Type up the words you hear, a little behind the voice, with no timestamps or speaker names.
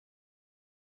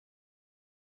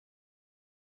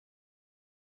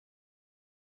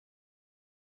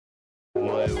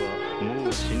Wait,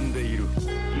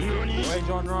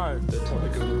 John Rowe. The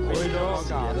topic of the We should do a podcast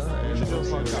podcast. together, We and should do a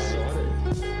honestly, I'm excited.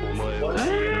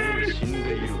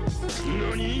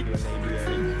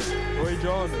 Wait,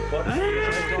 John. Wait,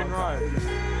 John Rowe.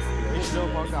 We should do a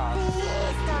podcast.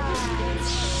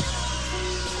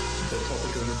 The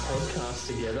topic of the podcast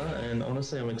together, and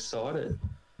honestly, I'm excited.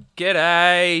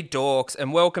 G'day, dorks,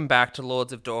 and welcome back to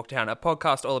Lords of Dorktown, a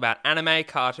podcast all about anime,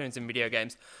 cartoons, and video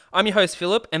games. I'm your host,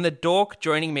 Philip, and the dork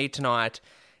joining me tonight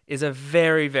is a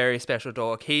very, very special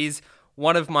dork. He's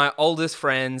one of my oldest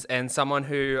friends and someone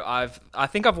who I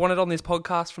think I've wanted on this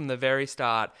podcast from the very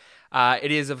start.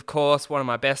 It is, of course, one of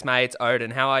my best mates,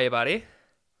 Odin. How are you, buddy?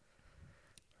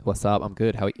 What's up? I'm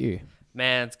good. How are you?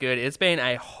 Man, it's good. It's been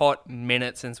a hot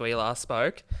minute since we last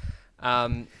spoke.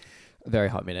 Very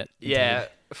hot minute. Yeah.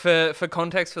 For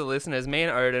context for the listeners, me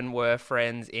and Odin were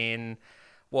friends in,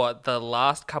 the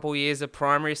last couple years of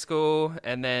primary school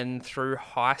and then through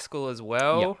high school as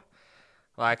well. Yep.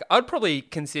 Like, I'd probably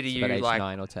consider you, About age like...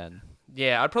 9 or 10.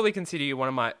 Yeah, I'd probably consider you one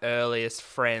of my earliest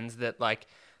friends that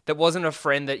wasn't a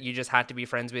friend that you just had to be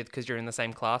friends with because you're in the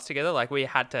same class together. Like, we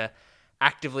had to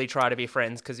actively try to be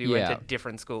friends because we went Yeah. to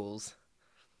different schools.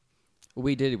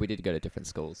 We did go to different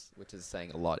schools, which is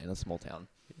saying a lot in a small town.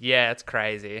 Yeah, it's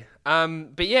crazy.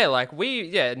 But yeah,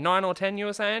 9 or 10, you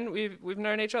were saying we've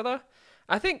known each other.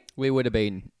 I think We would have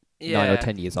been 9 Yeah. or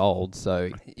 10 years old, so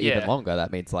Yeah. even longer.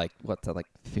 That means like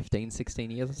 15,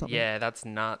 16 years or something? yeah, that's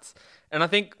nuts. And I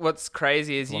think what's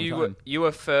crazy is Long you time.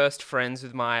 were first friends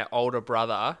with my older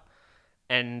brother,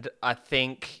 and I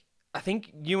think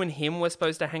you and him were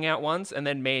supposed to hang out once, and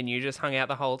then me and you just hung out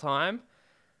the whole time.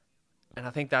 And I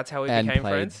think that's how we And became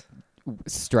played friends.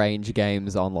 Strange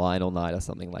games online all night or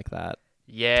something like that.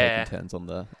 Yeah. Taking turns on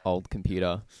the old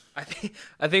computer. I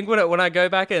think when I go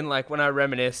back and when I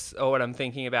reminisce or when I'm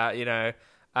thinking about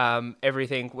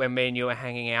everything when me and you were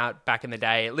hanging out back in the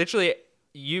day, literally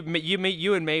you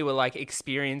and me were like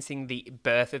experiencing the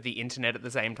birth of the internet at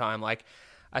the same time. Like,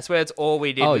 I swear it's all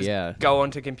we did Oh, was yeah. go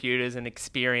onto computers and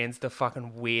experience the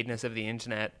fucking weirdness of the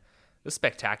internet. It was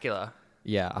spectacular.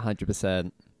 Yeah,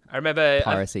 100%. I remember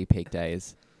Piracy peak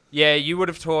days. yeah, you would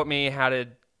have taught me how to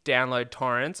download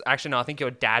torrents. Actually, no, I think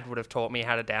your dad would have taught me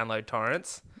how to download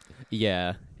torrents.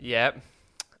 Yeah. Yep.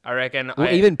 I reckon. Well,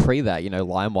 even pre that,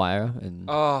 LimeWire and...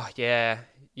 Oh, yeah.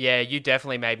 Yeah, you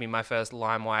definitely made me my first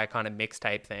LimeWire kind of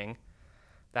mixtape thing.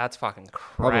 That's fucking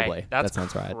crazy. Probably. That's That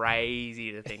sounds right.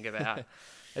 crazy to think about.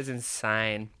 That's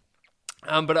insane.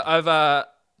 But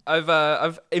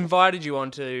I've invited you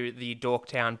onto the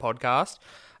Dorktown podcast.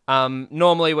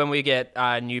 Normally when we get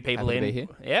new people Happy to in, be here.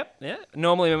 Yep, yeah.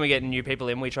 Normally when we get new people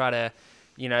in, we try to,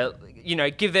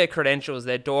 give their credentials,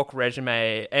 their dork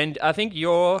resume, and I think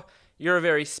you're a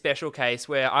very special case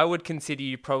where I would consider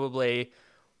you probably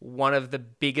one of the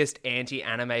biggest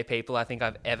anti-anime people I think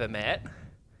I've ever met.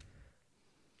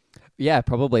 Yeah,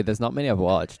 probably. There's not many I've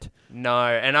watched. No,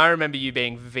 and I remember you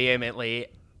being vehemently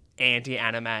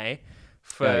anti-anime.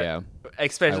 For, Oh, yeah.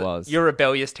 especially I was. your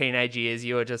rebellious teenage years,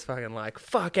 you were just fucking like,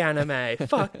 fuck anime,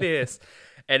 fuck this.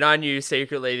 And I knew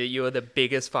secretly that you were the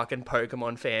biggest fucking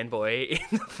Pokemon fanboy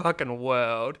in the fucking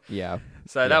world. Yeah.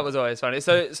 So that was always funny.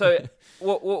 So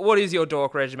what is your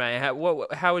dork resume?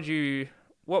 How would you,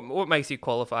 what makes you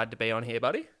qualified to be on here,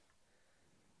 buddy?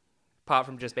 Apart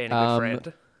from just being a good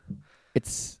friend.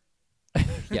 It's...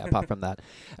 yeah, apart from that.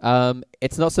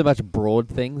 It's not so much broad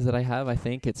things that I have, I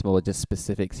think. It's more just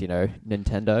specifics,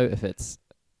 Nintendo. If it's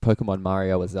Pokemon,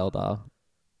 Mario, or Zelda,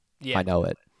 Yeah. I know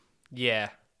it. Yeah.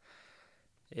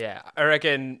 Yeah. I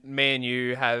reckon me and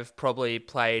you have probably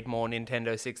played more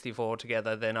Nintendo 64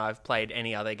 together than I've played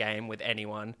any other game with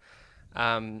anyone.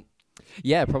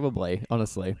 Yeah, probably,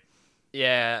 honestly.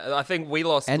 Yeah, I think we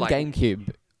lost And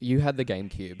GameCube. You had the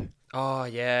GameCube. Oh,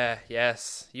 yeah,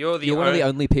 yes. You're One of the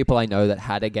only people I know that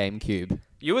had a GameCube.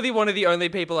 You were one of the only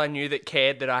people I knew that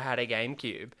cared that I had a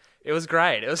GameCube. It was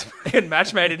great. It was fucking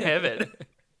match made in heaven.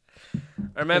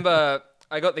 I remember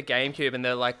I got the GameCube and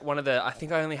they're like I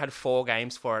think I only had 4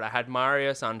 games for it. I had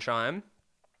Mario Sunshine.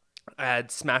 I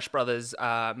had Smash Brothers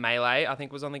Melee, I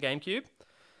think was on the GameCube.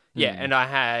 Yeah, and I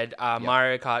had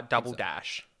Mario Kart Double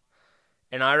Dash.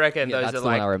 And I reckon Yeah, those that's are the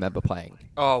one I remember playing.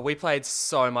 oh, we played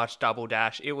so much Double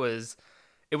Dash. It was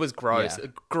gross. Yeah.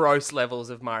 Gross levels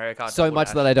of Mario Kart So Double much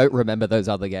Dash. that I don't remember those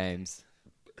other games.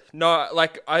 No,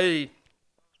 I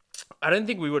don't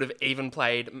think we would have even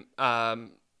played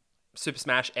Super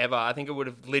Smash ever. I think it would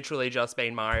have literally just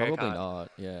been Mario Probably Kart.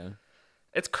 not, yeah.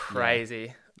 It's crazy.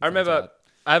 I Sounds remember right.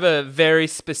 I have a very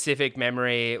specific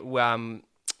memory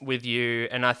with you,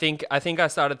 and I think I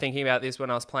started thinking about this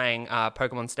when I was playing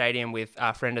Pokemon Stadium with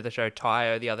a friend of the show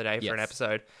Tayo the other day for an Yes.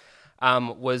 episode.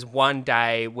 was one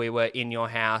day we were in your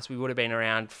house. We would have been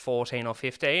around 14 or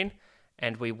 15,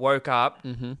 and we woke up,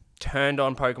 turned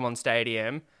on Pokemon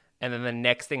Stadium, and then the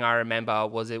next thing I remember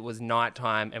was it was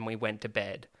nighttime and we went to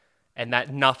bed, and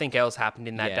that nothing else happened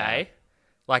in that day,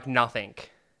 like nothing.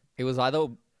 It was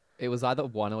either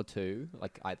 1 or 2,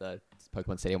 like either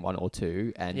Pokemon Stadium 1 or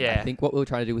 2, and Yeah. I think what we were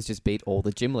trying to do was just beat all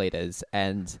the gym leaders,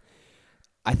 and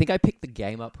I think I picked the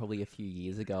game up probably a few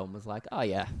years ago and was like, oh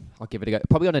yeah, I'll give it a go.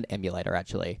 Probably on an emulator,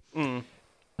 actually. And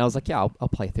I was like, yeah, I'll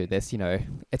play through this. You know,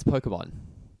 it's Pokemon.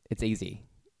 It's easy.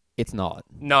 It's not.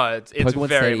 No, it's Pokemon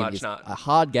very Stadium much is not. a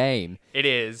hard game. It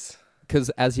is. Because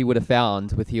as you would have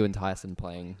found with you and Tyson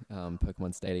playing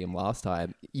Pokemon Stadium last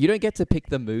time, you don't get to pick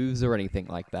the moves or anything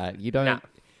like that. You don't. Nah.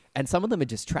 And some of them are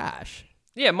just trash.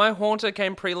 Yeah, my Haunter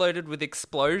came preloaded with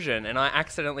Explosion, and I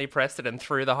accidentally pressed it and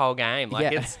threw the whole game. Like,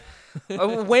 Yeah. it's...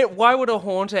 why would a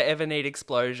Haunter ever need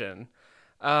Explosion?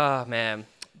 Oh, man.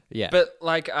 Yeah. But,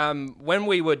 like, when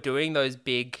we were doing those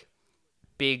big,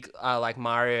 like,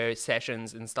 Mario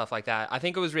sessions and stuff like that, I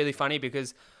think it was really funny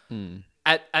because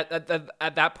at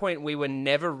that point, we were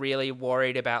never really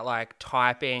worried about, like,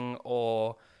 typing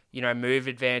or, you know, move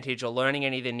advantage or learning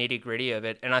any of the nitty-gritty of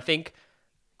it. And I think...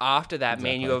 After that,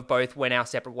 me and you have both went our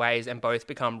separate ways and both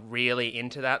become really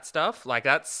into that stuff. Like,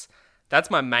 that's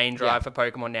my main drive for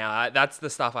Pokemon now. That's the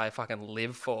stuff I fucking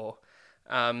live for.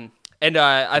 And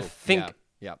I think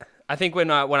I think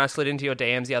when I slid into your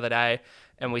DMs the other day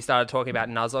and we started talking about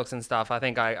Nuzlocke and stuff, I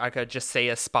think I could just see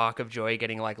a spark of joy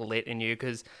getting like lit in you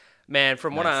because, man,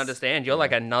 from what I understand, you're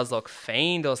like a Nuzlocke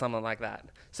fiend or something like that.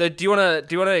 So do you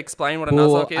wanna explain what a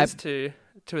Nuzlocke is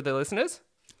to the listeners?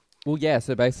 Well, yeah.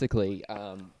 So basically,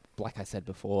 like I said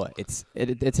before, it's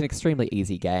an extremely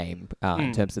easy game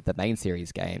in terms of the main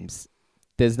series games.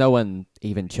 There's no one,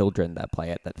 even children that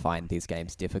play it, that find these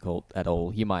games difficult at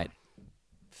all.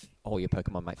 All your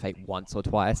Pokemon might fade once or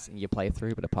twice in your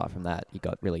playthrough, but apart from that, you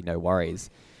got really no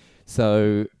worries.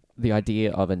 So the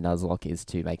idea of a Nuzlocke is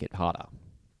to make it harder.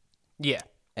 Yeah.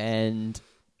 And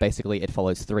basically, it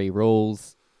follows 3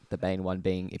 rules. The main one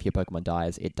being if your Pokemon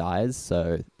dies, it dies.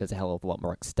 So there's a hell of a lot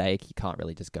more at stake. You can't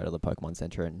really just go to the Pokemon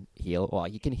Center and heal. Well,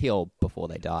 you can heal before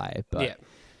they die. But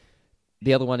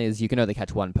the other one is you can only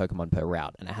catch 1 Pokemon per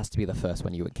route, and it has to be the first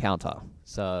one you encounter.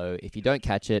 So if you don't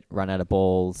catch it, run out of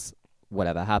balls,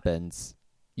 whatever happens,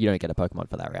 you don't get a Pokemon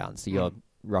for that round. So you're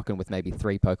rocking with maybe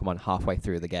 3 Pokemon halfway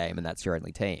through the game, and that's your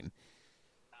only team.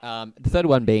 The third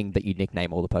one being that you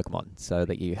nickname all the Pokemon so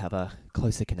that you have a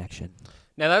closer connection.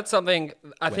 Now, that's something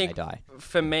I when think they die.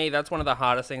 for me, that's one of the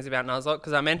hardest things about Nuzlocke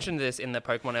because I mentioned this in the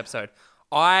Pokemon episode.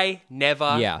 I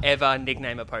never, ever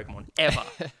nickname a Pokemon. Ever.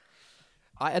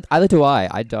 Either do I.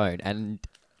 I don't. And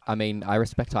I mean, I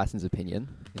respect Tyson's opinion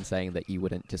in saying that you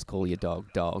wouldn't just call your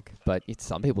dog, but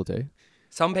some people do.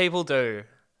 Some people do,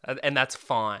 and that's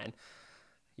fine.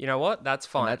 You know what? That's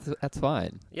fine. That's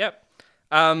fine. Yep.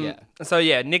 So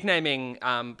yeah, nicknaming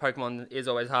Pokemon is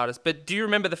always hardest. But do you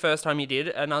remember the first time you did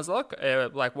a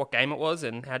Nuzlocke? Like what game it was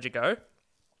and how'd you go?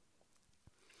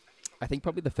 I think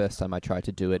probably the first time I tried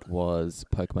to do it was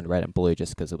Pokemon Red and Blue,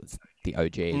 just because it was the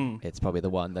OG. It's probably the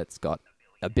one that's got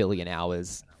 1 billion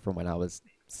hours from when I was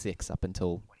 6 up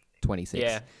until 26.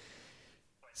 Yeah.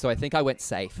 So I think I went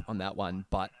safe on that one,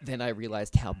 but then I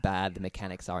realized how bad the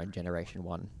mechanics are in Generation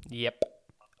 1 Yep.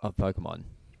 of Pokemon.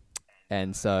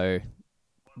 And so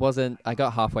I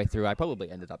got halfway through. I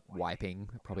probably ended up wiping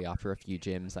probably after a few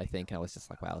gyms, I think. And I was just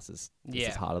like, wow, this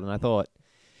is harder than I thought.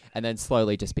 And then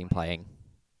slowly just been playing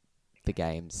the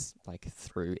games like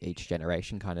through each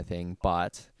generation kind of thing.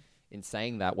 But in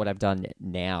saying that, what I've done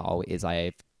now is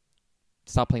I've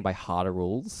started playing by harder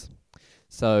rules.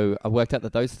 So I worked out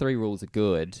that those 3 rules are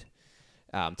good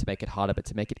to make it harder, but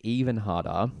to make it even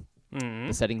harder,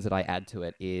 the settings that I add to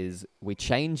it is we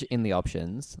change in the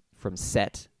options from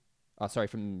set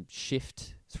to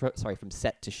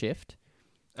shift.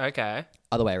 Okay.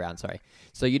 Other way around, sorry.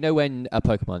 So you know when a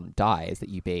Pokemon dies that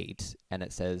you beat and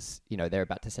it says, you know, they're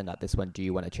about to send out this one, do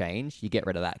you want to change? You get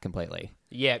rid of that completely.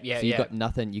 Yeah. So you've got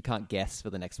nothing, you can't guess for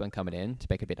the next one coming in to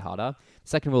make it a bit harder.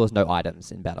 Second rule is no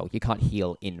items in battle. You can't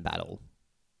heal in battle.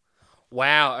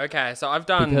 Wow. Okay. So I've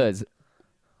done... Because...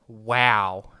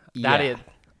 Wow. That is...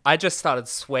 I just started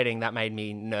sweating. That made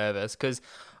me nervous because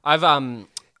I've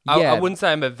I wouldn't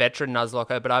say I'm a veteran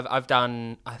Nuzlocker, but I've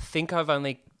done. I think I've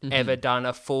only ever done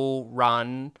a full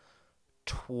run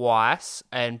twice,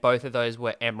 and both of those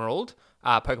were Emerald,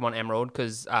 Pokemon Emerald,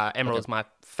 because Emerald's my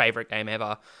favorite game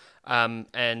ever.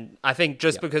 And I think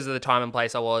just because of the time and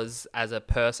place I was as a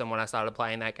person when I started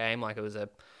playing that game, like it was a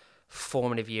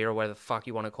formative year or whatever the fuck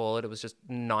you want to call it. It was just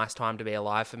a nice time to be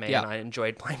alive for me, Yeah. and I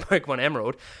enjoyed playing Pokemon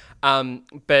Emerald.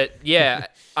 But yeah,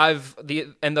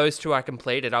 and those two I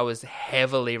completed. I was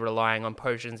heavily relying on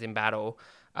potions in battle,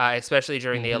 especially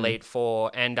during the Elite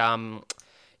Four, and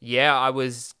yeah, I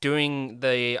was doing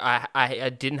I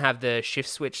didn't have the shift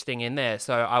switch thing in there,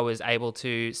 so I was able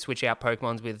to switch out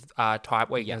Pokemons with type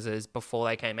weaknesses before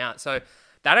they came out. So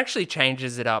that actually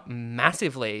changes it up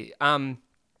massively.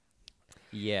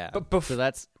 Yeah. But so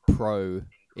that's pro,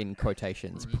 in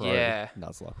quotations, pro Yeah.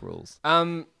 Nuzlocke rules.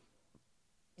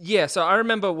 Yeah, so I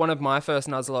remember one of my first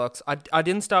Nuzlocks. I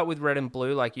didn't start with red and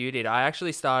blue like you did. I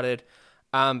actually started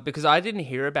because I didn't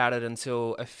hear about it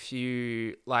until a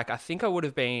few, like, I think I would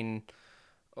have been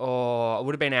out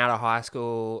of high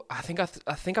school. I think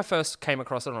I first came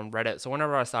across it on Reddit. So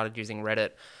whenever I started using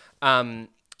Reddit,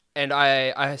 and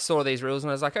I saw these rules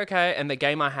and I was like, okay. And the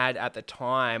game I had at the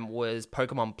time was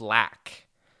Pokemon Black.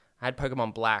 I had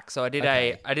Pokemon Black, so I did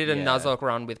a Nuzlocke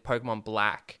run with Pokemon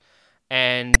Black,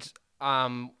 and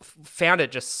found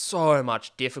it just so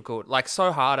much difficult, like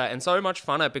so harder and so much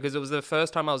funner, because it was the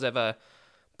first time I was ever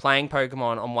playing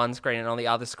Pokemon on one screen, and on the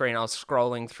other screen I was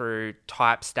scrolling through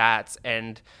type stats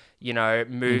and, you know,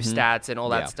 move stats and all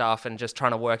that stuff, and just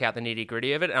trying to work out the nitty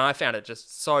gritty of it. And I found it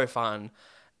just so fun.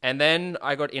 And then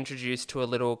I got introduced to a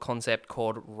little concept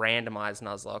called randomized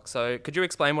Nuzlocke. So could you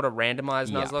explain what a randomized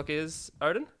Nuzlocke is,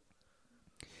 Odin?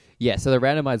 Yeah, so the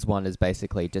randomized one is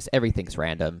basically just everything's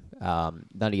random. None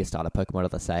of your starter Pokemon are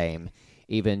the same.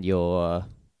 Even your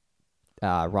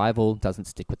rival doesn't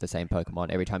stick with the same Pokemon.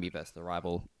 Every time you verse the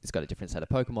rival, it's got a different set of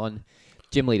Pokemon.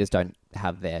 Gym leaders don't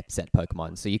have their set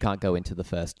Pokemon, so you can't go into the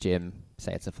first gym,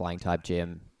 say it's a flying type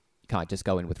gym. You can't just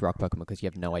go in with rock Pokemon because you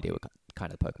have no idea what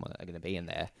kind of Pokemon are going to be in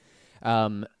there.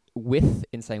 With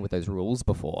those rules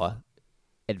before,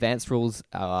 advanced rules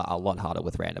are a lot harder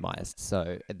with randomized.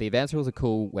 So the advanced rules are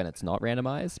cool when it's not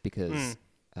randomized because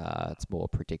it's more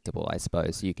predictable, I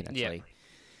suppose. So you can actually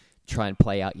try and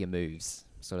play out your moves,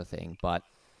 sort of thing. But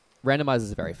randomized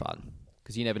is very fun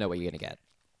because you never know what you're going to get.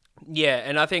 Yeah,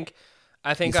 and I think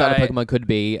your starter Pokemon could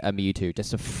be a Mewtwo,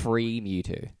 just a free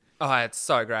Mewtwo. Oh, it's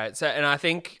so great. So, and I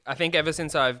think ever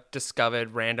since I've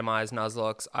discovered randomized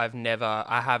Nuzlocks,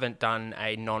 I haven't done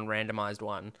a non-randomized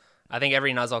one. I think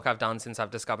every Nuzlocke I've done since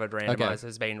I've discovered randomized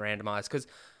has been randomized, because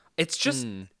it's just,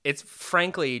 it's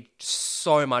frankly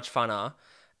so much funner.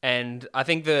 And I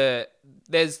think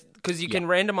because you can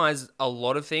randomize a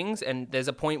lot of things, and there's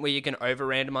a point where you can over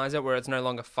randomize it where it's no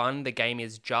longer fun. The game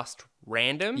is just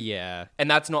random. Yeah. And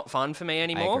that's not fun for me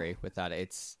anymore. I agree with that.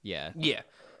 Yeah.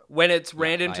 When it's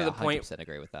random to the point, 100%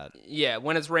 agree with that. Yeah,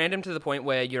 when it's random to the point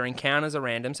where your encounters are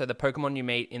random, so the Pokemon you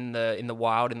meet in the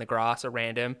wild in the grass are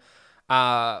random,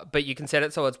 but you can set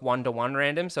it so it's 1-to-1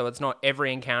 random, so it's not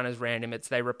every encounter is random. It's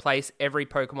they replace every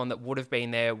Pokemon that would have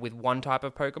been there with one type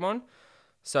of Pokemon.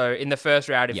 So in the first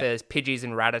round, if there's Pidgeys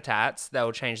and Rattatats,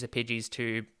 they'll change the Pidgeys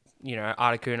to, you know,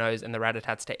 Articunos, and the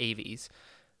Rattatats to Eevees.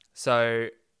 So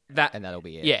that'll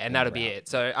be it. Yeah, and that'll be it.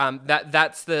 So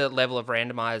that's the level of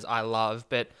randomized I love.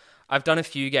 But I've done a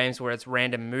few games where it's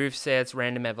random movesets,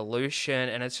 random evolution,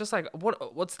 and it's just like,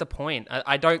 what's the point?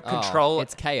 I don't control.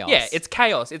 It's chaos. Yeah, it's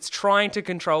chaos. It's trying to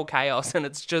control chaos, and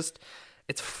it's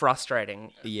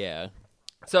frustrating. Yeah.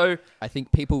 So I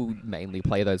think people mainly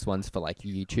play those ones for like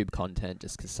YouTube content,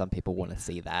 just because some people want to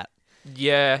see that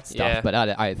stuff. Yeah. But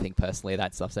I think personally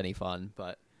that stuff's any fun.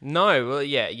 But no, well,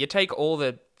 yeah, you take all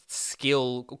the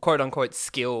skill, quote unquote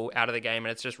skill, out of the game,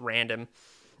 and it's just random.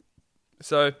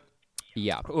 So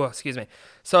yeah. Oh, excuse me.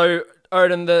 So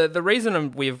Odin, the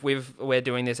reason we're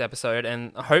doing this episode,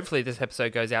 and hopefully this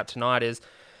episode goes out tonight, is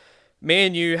me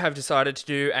and you have decided to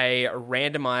do a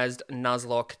randomized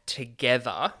Nuzlocke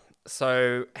together.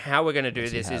 So how we're going to do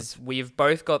this is we've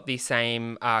both got the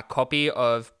same copy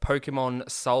of Pokemon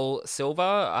Soul Silver.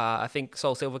 I think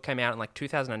Soul Silver came out in like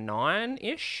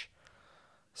 2009-ish.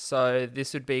 So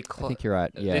this would be... I think you're right,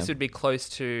 yeah. This would be close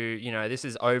to, you know, this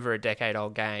is over a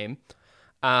decade-old game.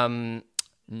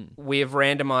 We have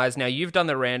randomized... Now, you've done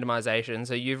the randomization,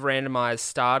 so you've randomized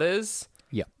starters.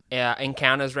 Yeah.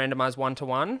 Encounters randomized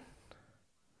 1-to-1.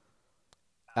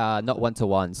 Not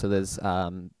 1-to-1. So there's...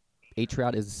 each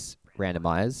route is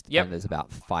randomized, and there's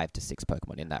about 5 to 6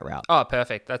 Pokemon in that route. Oh,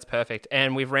 perfect. That's perfect.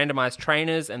 And we've randomized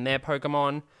trainers and their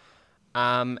Pokemon.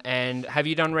 And have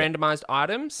you done randomized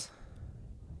items?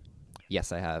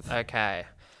 Yes, I have. Okay.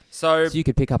 So you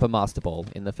could pick up a Master Ball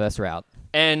in the first route.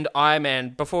 And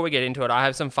before we get into it, I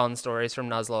have some fun stories from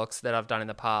Nuzlocks that I've done in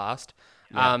the past.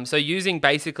 Yeah. So using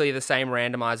basically the same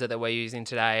randomizer that we're using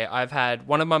today, I've had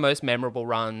one of my most memorable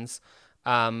runs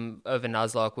of a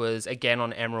Nuzlocke was again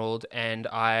on Emerald, and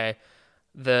I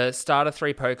The starter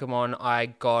 3 Pokemon I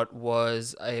got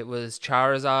was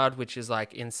Charizard, which is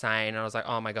like insane. And I was like,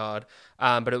 oh my God.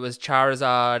 But it was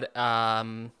Charizard,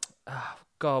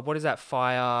 God, what is that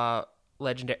fire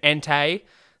legendary? Entei,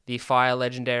 the fire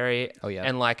legendary. Oh, yeah.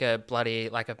 And like a bloody,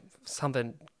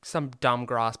 some dumb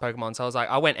grass Pokemon. So I was like,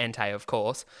 I went Entei, of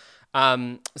course.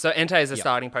 So Entei as a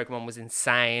starting Pokemon was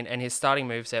insane. And his starting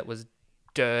moveset was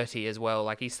dirty as well.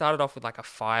 Like he started off with like a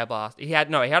fire blast. He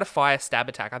had a fire stab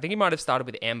attack. I think he might have started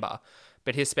with Ember,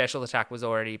 but his special attack was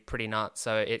already pretty nuts.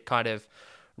 So it kind of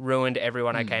ruined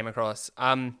everyone I came across.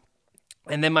 And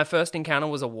then my first encounter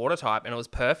was a water type, and it was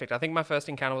perfect. I think my first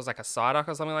encounter was like a Psyduck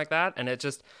or something like that, and I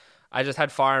just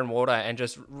had fire and water and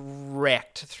just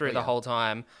wrecked through the whole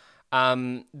time.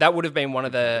 That would have been one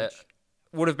of the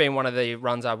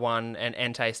runs I won, and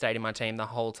Entei stayed in my team the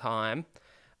whole time.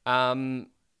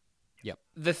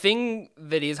 The thing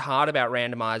that is hard about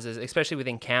randomizers, especially with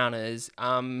encounters,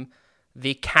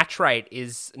 the catch rate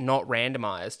is not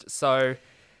randomized. So,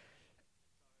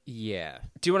 yeah.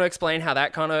 Do you want to explain how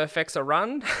that kind of affects a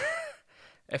run?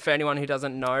 If anyone who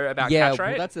doesn't know about catch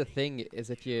rate? Well, that's the thing, is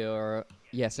if you're...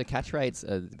 Yeah, so catch rates,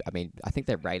 I think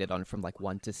they're rated on from like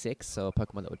 1 to 6, so a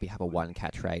Pokemon that would have a 1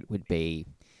 catch rate would be,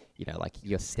 like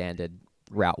your standard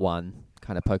Route 1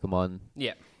 kind of Pokemon.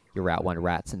 Yeah. Your Route 1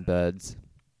 rats and birds.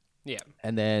 Yeah.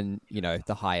 And then,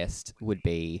 the highest would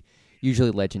be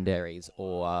usually legendaries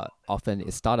or often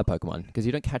is starter Pokemon, because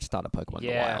you don't catch starter Pokemon in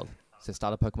the wild. So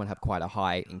starter Pokemon have quite a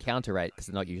high encounter rate because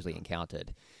they're not usually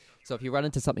encountered. So if you run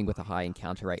into something with a high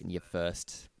encounter rate in your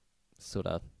first sort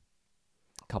of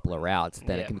couple of routes,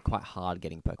 then it can be quite hard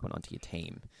getting Pokemon onto your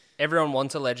team. Everyone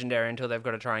wants a legendary until they've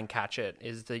got to try and catch it.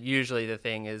 Usually the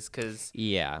thing is because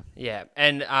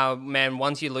and man,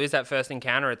 once you lose that first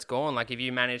encounter, it's gone. Like if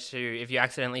you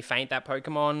accidentally faint that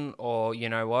Pokemon, or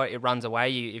it runs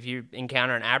away. If you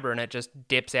encounter an Abra and it just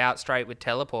dips out straight with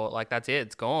teleport, like that's it.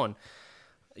 It's gone.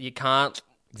 You can't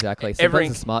exactly. Sometimes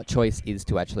the smart choice is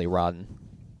to actually run.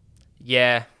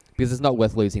 Yeah, because it's not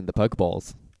worth losing the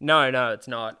Pokeballs. No, it's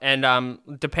not. And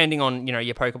depending on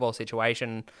your Pokeball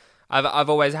situation, I've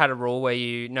always had a rule where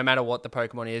no matter what the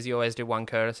Pokemon is, you always do one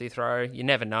courtesy throw. You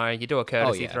never know. You do a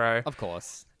courtesy throw. Of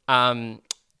course.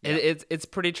 It's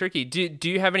pretty tricky. Do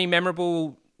you have any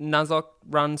memorable Nuzlocke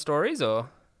run stories or?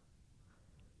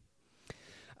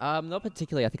 Not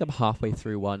particularly. I think I'm halfway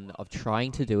through one of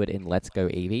trying to do it in Let's Go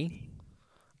Eevee.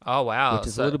 Oh wow! Which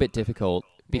is a little bit difficult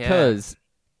because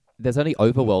there's only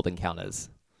overworld encounters.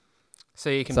 So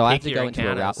you can. So I have to go into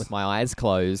a route with my eyes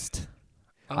closed.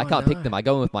 I can't pick them. I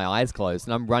go in with my eyes closed,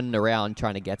 and I'm running around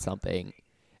trying to get something.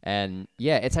 And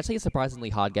it's actually a surprisingly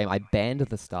hard game. I banned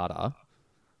the starter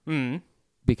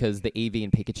because the Eevee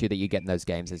and Pikachu that you get in those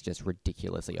games is just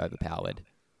ridiculously overpowered.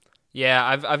 Yeah,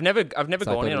 I've never gone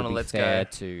in on a Let's Go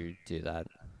to do that.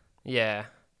 Yeah,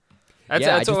 I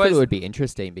just thought it would be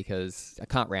interesting because I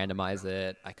can't randomize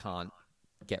it. I can't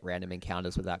get random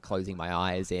encounters without closing my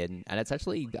eyes in, and it's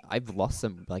actually I've lost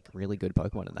some like really good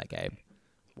Pokemon in that game.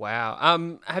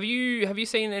 Wow. Have you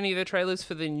seen any of the trailers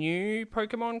for the new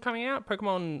Pokemon coming out?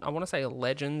 Pokemon, I want to say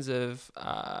Legends of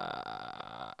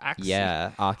Arceus.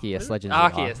 Yeah, Arceus. Legends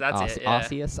Arceus, of that's it. Yeah.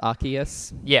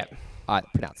 Arceus. Yeah. I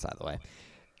pronounced that the way.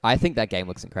 I think that game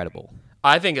looks incredible.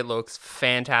 I think it looks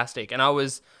fantastic, and I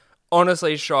was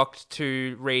honestly shocked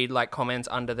to read like comments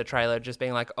under the trailer just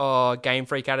being like, "Oh, Game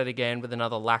Freak at it again with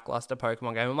another lackluster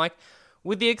Pokemon game." I'm like,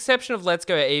 with the exception of Let's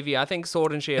Go Eevee, I think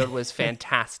Sword and Shield was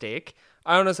fantastic.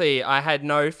 I had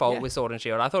no fault with Sword and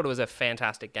Shield. I thought it was a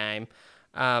fantastic game.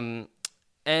 And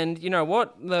you know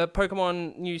what? The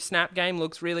Pokemon new Snap game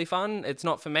looks really fun. It's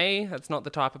not for me. It's not the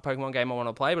type of Pokemon game I want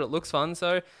to play, but it looks fun.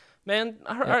 So, man,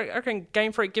 I reckon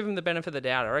Game Freak, give them the benefit of the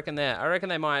doubt. I reckon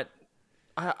they might.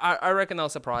 I reckon they'll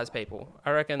surprise people.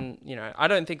 I reckon, I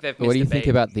don't think they've missed What do you a think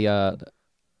beat. about the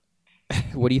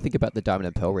what do you think about the Diamond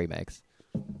and Pearl remakes?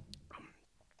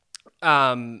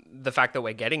 The fact that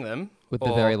we're getting them with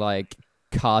the very like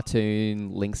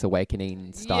cartoon Link's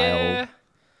Awakening style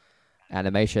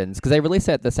animations, because they released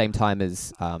it at the same time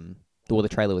as the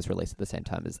trailer was released at the same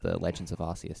time as the Legends of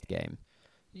Arceus game.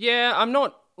 Yeah, I'm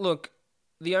not. Look,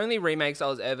 the only remakes I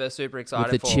was ever super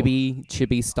excited with the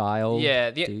chibi style.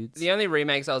 Yeah, dudes. The only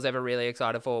remakes I was ever really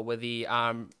excited for were the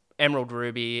Emerald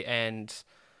Ruby and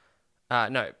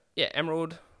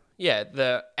Emerald. Yeah,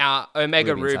 the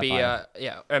Omega Ruby,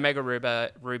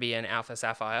 Omega Ruby and Alpha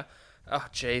Sapphire. Oh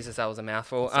Jesus, that was a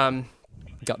mouthful.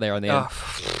 Got there on the end.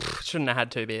 Shouldn't have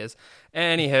had 2 beers.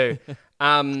 Anywho,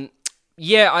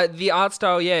 the art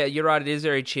style. Yeah, you're right. It is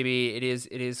very chibi. It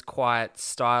is quite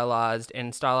stylized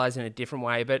in a different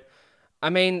way. But I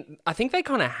mean, I think they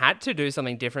kind of had to do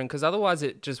something different because otherwise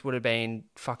it just would have been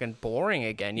fucking boring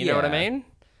again. You know what I Yeah. mean?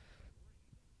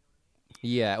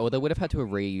 Yeah, or they would have had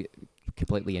to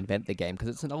completely invent the game because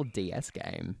it's an old DS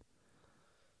game.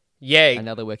 Yeah. And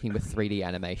now they're working with 3D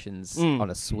animations Mm. on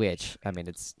a Switch. I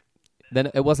mean, then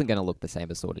it wasn't going to look the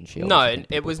same as Sword and Shield. No, I think it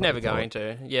people was probably never going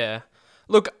thought. to. Yeah.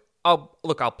 Look, I'll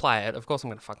play it. Of course, I'm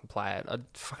going to fucking play it. I'd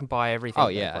fucking buy everything. Oh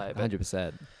to yeah, play,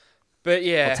 100%. but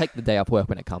yeah. I'll take the day off work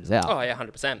when it comes out. Oh yeah,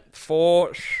 100%.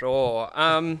 For sure.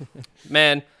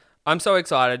 Man, I'm so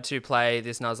excited to play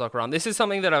this Nuzlocke run. This is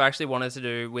something that I've actually wanted to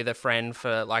do with a friend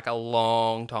for like a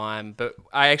long time. But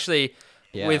I actually,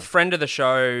 Yeah. with friend of the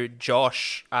show,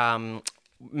 Josh,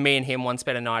 me and him once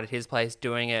spent a night at his place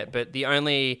doing it. But the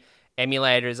only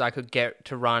emulators I could get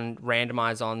to run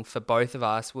randomize on for both of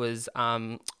us was it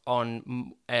was on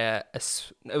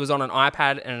an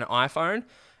iPad and an iPhone.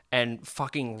 And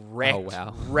fucking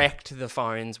wrecked the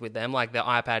phones with them. Like the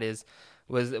iPad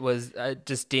was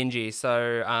just dingy,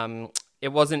 so it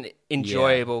wasn't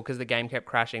enjoyable because the game kept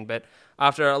crashing. But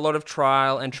after a lot of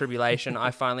trial and tribulation,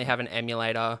 I finally have an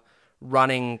emulator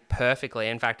running perfectly.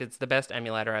 In fact, it's the best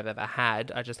emulator I've ever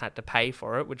had. I just had to pay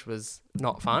for it, which was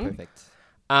not fun. Perfect.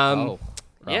 Rough. Rough.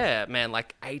 Yeah, man,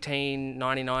 like $18.99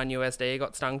 USD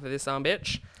got stung for this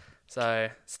bitch. So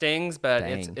stings, but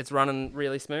Dang. it's running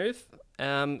really smooth.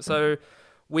 So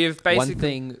we've basically... One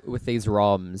thing with these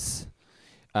ROMs,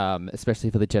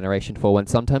 especially for the Generation 4 one,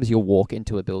 sometimes you'll walk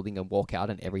into a building and walk out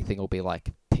and everything will be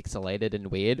like pixelated and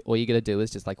weird. All you got to do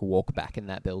is just like walk back in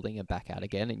that building and back out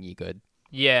again and you're good.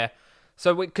 Yeah.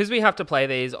 So because we have to play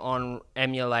these on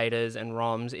emulators and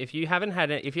ROMs, if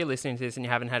you're listening to this and you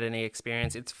haven't had any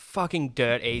experience, it's fucking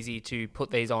dirt easy to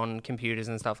put these on computers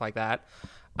and stuff like that.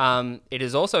 It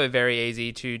is also very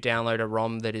easy to download a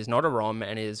ROM that is not a ROM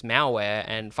and is malware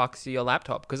and fucks your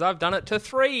laptop. Because I've done it to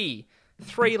three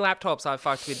laptops I've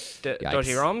fucked with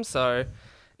dodgy ROMs. So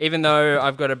even though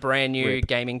I've got a brand new Rip.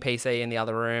 gaming PC in the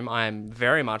other room, I am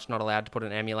very much not allowed to put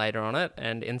an emulator on it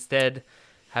and instead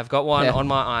have got one on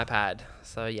my iPad.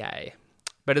 So yay.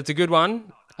 But it's a good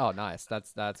one. Oh, nice.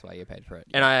 That's why you paid for it.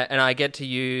 And I get to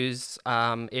use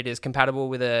it is compatible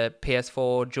with a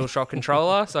PS4 DualShock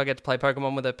controller, so I get to play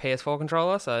Pokemon with a PS4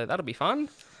 controller, so that'll be fun.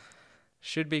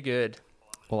 Should be good.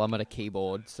 Well, I'm on a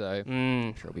keyboard, so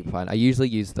I'm sure it'll be fine. I usually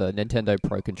use the Nintendo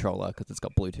Pro controller because it's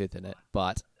got Bluetooth in it,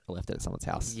 but I left it at someone's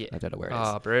house. Yeah. I don't know where it is.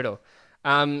 Oh, brutal.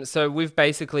 So we've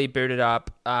basically booted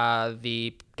up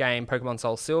the game Pokemon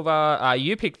Soul Silver.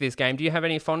 You picked this game. Do you have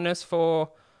any fondness for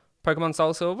Pokemon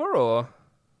Soul Silver, or...?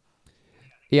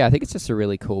 Yeah, I think it's just a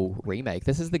really cool remake.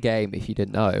 This is the game, if you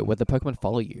didn't know, where the Pokemon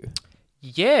follow you.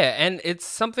 Yeah, and it's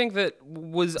something that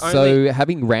was only... So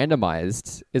having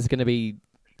randomized is going to be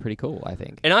pretty cool, I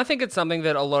think. And I think it's something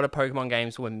that a lot of Pokemon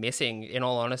games were missing, in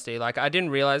all honesty. Like, I didn't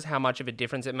realize how much of a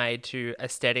difference it made to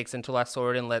aesthetics until I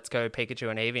saw it in Let's Go Pikachu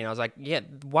and Eevee. And I was like, yeah,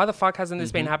 why the fuck hasn't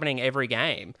this been happening every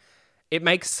game? It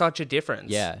makes such a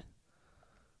difference. Yeah.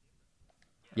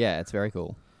 Yeah, it's very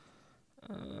cool.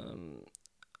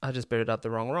 I just booted up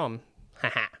the wrong ROM.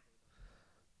 Haha.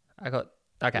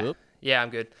 Okay. Whoop. Yeah,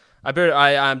 I'm good. I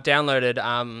downloaded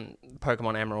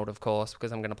Pokemon Emerald, of course,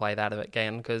 because I'm going to play that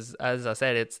again. Because as I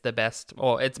said, it's the best,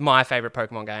 or it's my favorite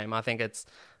Pokemon game. I think it's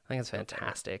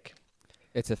fantastic.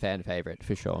 It's a fan favorite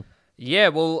for sure. Yeah,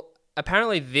 well,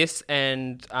 apparently this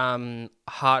and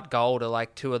Heart Gold are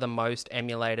like two of the most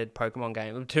emulated Pokemon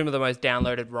games, two of the most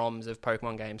downloaded ROMs of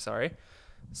Pokemon games. Sorry.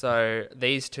 So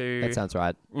these two. That sounds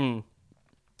right.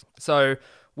 So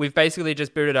we've basically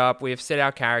just booted up. We've set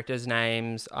our characters'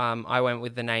 names. I went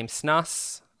with the name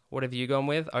Snus. What have you gone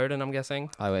with? Odin, I'm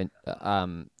guessing? I went,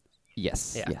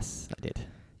 yes. Yeah. Yes, I did.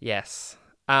 Yes.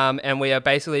 And we are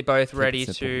basically both ready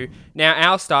it's to... Now,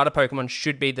 our starter Pokemon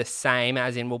should be the same,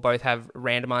 as in we'll both have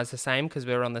randomized the same, because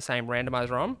we're on the same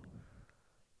randomized ROM.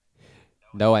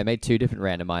 No, I made two different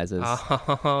randomizers.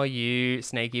 Oh, you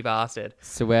sneaky bastard.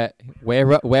 So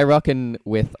we're rocking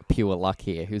with pure luck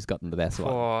here. Who's gotten the best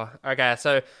one? Okay,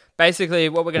 so basically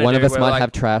what we're going to do... One of us might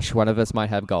have trash, one of us might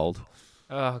have gold.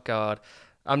 Oh, God.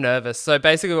 I'm nervous. So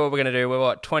basically what we're going to do,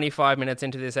 we're 25 minutes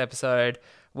into this episode.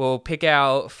 We'll pick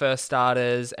our first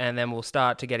starters and then we'll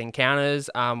start to get encounters.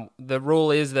 The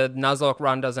rule is the Nuzlocke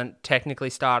run doesn't technically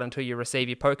start until you receive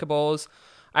your Pokeballs.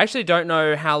 I actually don't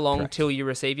know how long till you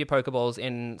receive your Pokeballs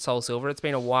in Soul Silver. It's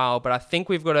been a while, but I think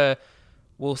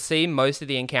we'll see most of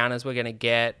the encounters we're going to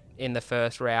get in the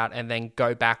first route and then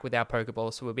go back with our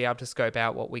Pokeballs. So we'll be able to scope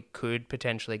out what we could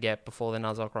potentially get before the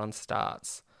Nuzlocke run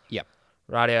starts. Yep.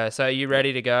 Rightio. So are you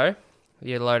ready to go?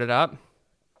 You loaded up?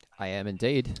 I am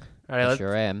indeed. Alright, I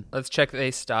sure am. Let's check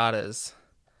these starters.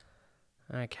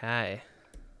 Okay.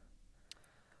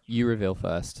 You reveal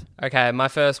first. Okay, my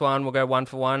first one, we'll go one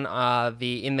for one.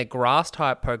 In the grass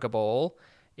type Pokeball,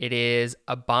 it is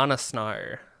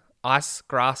Abanasnow. Ice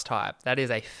grass type. That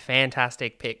is a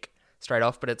fantastic pick straight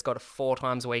off, but it's got a 4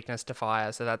 times weakness to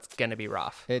fire, so that's going to be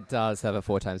rough. It does have a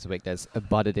 4 times weakness,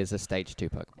 but it is a stage 2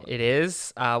 Pokemon. It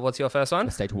is. What's your first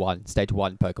one? Stage 1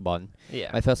 Pokemon.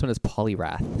 Yeah. My first one is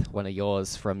Poliwrath, one of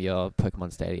yours from your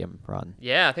Pokemon Stadium run.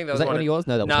 Yeah, I think that was, that one of yours?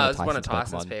 No, that was one of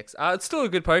Tyson's Tyson's Pokemon. picks. It's still a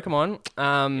good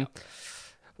Pokemon.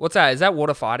 What's that? Is that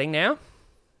water fighting now?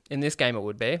 In this game, it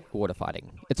would be. Water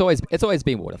fighting. It's always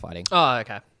been water fighting. Oh,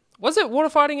 okay. Was it water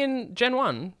fighting in Gen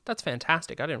 1? That's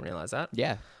fantastic. I didn't realize that.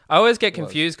 Yeah. I always get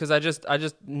confused because I just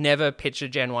never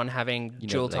pictured Gen 1 having You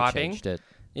know dual they typing. changed it.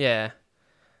 Yeah.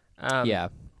 Yeah.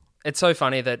 It's so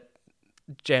funny that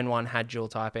Gen 1 had dual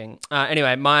typing.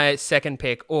 Anyway, my second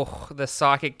pick, the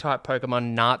psychic type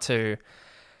Pokemon Natu.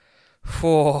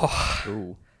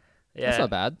 Ooh. Yeah. That's not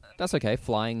bad. That's okay.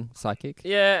 Flying psychic.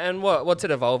 Yeah, and what's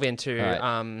it evolve into?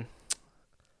 Right.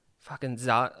 Fucking Is it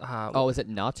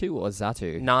Natu or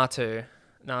Zatu?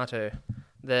 Natu.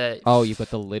 The You've got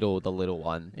the little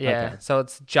one. yeah. Okay. So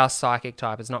it's just psychic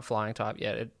type. It's not flying type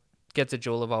yet. It gets a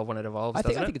dual evolve when it evolves. I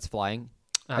doesn't think it? it's flying.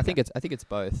 Okay. I think it's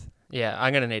both. Yeah,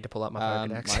 I'm gonna need to pull up my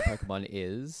My Pokedex. Pokemon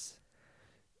is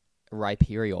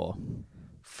Rhyperior,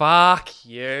 Fuck the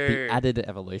you. added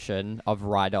evolution of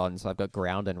Rhydon. So I've got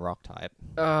ground and rock type.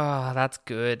 Oh, that's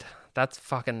good. That's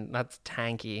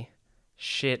tanky.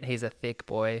 Shit, he's a thick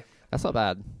boy. That's not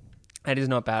bad. It is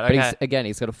not bad. But Okay.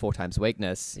 he's got a 4 times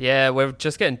weakness. Yeah, we're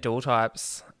just getting dual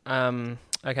types.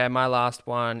 Okay, my last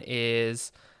one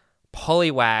is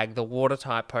Poliwag, the water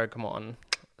type Pokemon.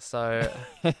 So,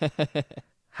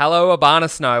 hello,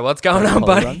 Abanasnow. What's going on,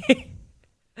 buddy?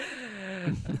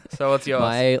 So, what's yours?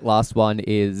 My last one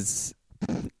is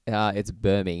it's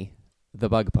Burmy, the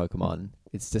bug Pokemon.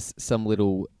 It's just some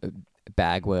little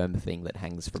bagworm thing that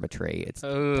hangs from a tree. It's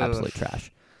absolute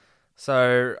trash.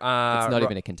 So, It's not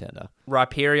even a contender.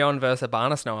 Rhyperion versus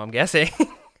Abanasnow, I'm guessing.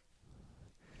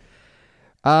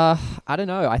 I don't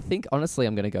know. I think honestly,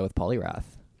 I'm going to go with Poliwrath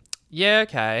Yeah,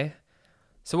 okay.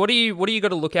 So what do you got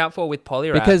to look out for with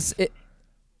Poliwrath? because it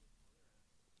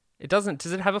does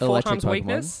it have a 4 electric times Pokemon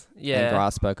weakness? and Yeah.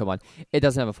 grass Pokemon. It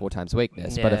doesn't have a 4 times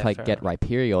weakness, but Yeah, if I fair get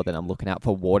Rhyperior, then I'm looking out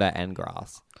for water and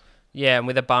grass. Yeah, and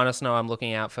with Abanasnow I'm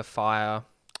looking out for fire.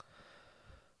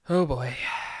 Oh boy.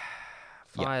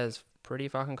 Fire's pretty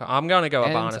fucking I'm going to go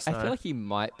And Abanasnow. I feel like he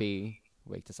might be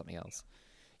weak to something else.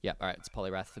 Yep. All right, it's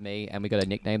Poliwrath for me, and we got to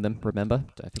nickname them. Remember,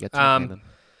 don't forget to nickname them.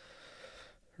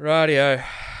 Rightio.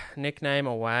 Nickname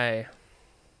away.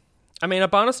 I mean,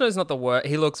 Abanasnow's not the worst.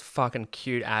 He looks fucking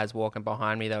cute as walking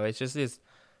behind me, though. It's just this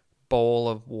ball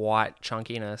of white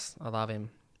chunkiness. I love him.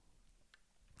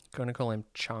 Gonna call him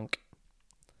Chunk.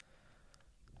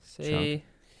 See? Chunk.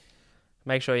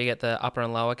 Make sure you get the upper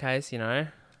and lower case, you know?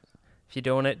 If you're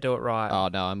doing it, do it right. Oh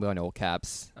no, I'm going all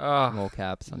caps. Oh, All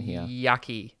caps on here.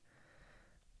 yucky.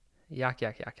 Yuck,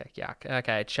 yuck, yuck, yuck, yuck.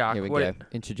 Okay, Chuck. Here we go.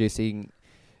 Introducing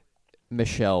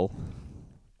Michelle,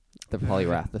 the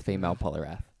Poliwrath, the female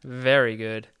Poliwrath. Very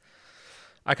good.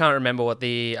 I can't remember what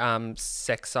the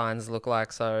sex signs look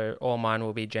like, so all mine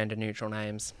will be gender neutral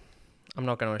names. I'm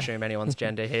not going to assume anyone's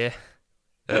gender here.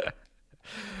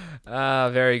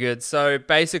 Very good. So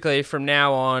basically, from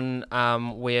now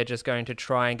on, we are just going to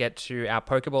try and get to our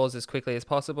Pokeballs as quickly as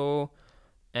possible.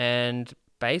 And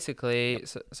basically,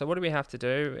 so what do we have to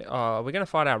do? Are we going to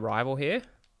fight our rival here?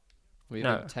 We've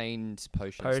No. obtained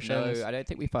potions. Potions. No, I don't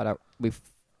think we fight out.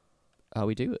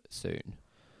 We do it soon.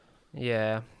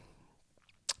 Yeah.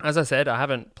 As I said, I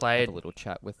haven't Have played. a little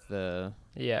chat with the.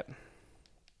 Yep.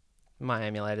 My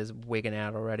emulator's wigging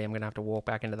out already. I'm going to have to walk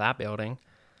back into that building.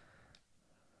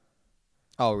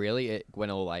 Oh really? It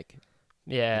went all like.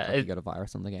 Yeah. Like you got a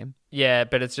virus on the game. Yeah,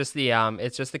 but it's just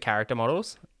the character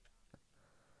models.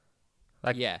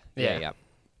 Like Yeah.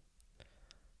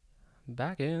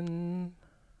 Back in.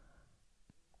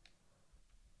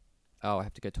 Oh, I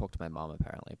have to go talk to my mom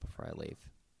apparently before I leave.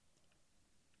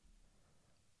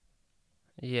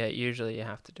 Yeah, usually you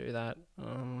have to do that.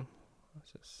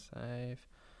 Let's just save.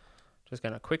 Just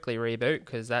going to quickly reboot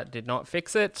because that did not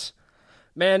fix it.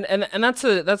 Man, and that's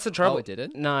the trouble. Oh, it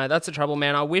didn't? No, that's the trouble,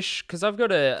 man. I wish because I've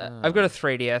got a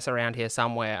 3DS around here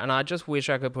somewhere, and I just wish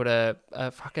I could put a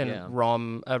fucking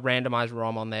ROM, a randomized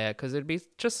ROM on there because it'd be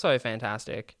just so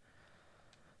fantastic.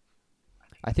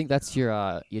 I think that's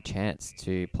your chance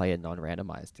to play it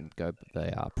non-randomized and go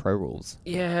the pro rules.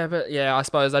 Yeah, but yeah, I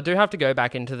suppose I do have to go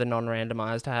back into the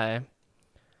non-randomized. Hey,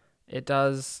 it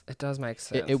does make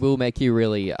sense. It will make you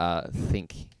really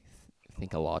think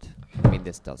a lot. I mean,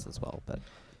 this does as well, but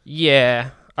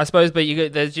Yeah, I suppose, but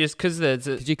there's just because there's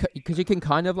Because you can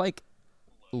kind of like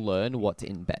learn what's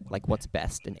what's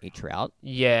best in each route.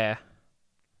 yeah.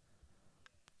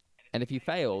 And if you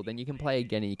fail, then you can play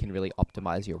again and you can really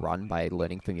optimize your run by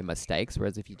learning from your mistakes.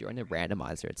 Whereas if you do in a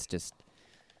randomizer, it's just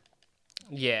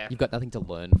Yeah. you've got nothing to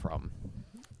learn from.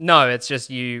 No, it's just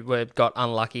got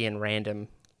unlucky and random.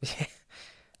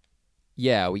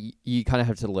 Yeah, you kind of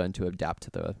have to learn to adapt to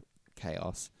the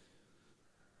chaos.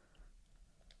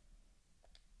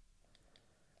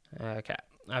 Okay.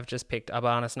 I've just picked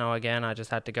Urbana Snow again. I just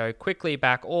had to go quickly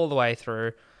back all the way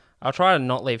through. I'll try to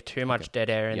not leave too much dead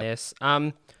air in this.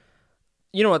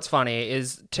 You know what's funny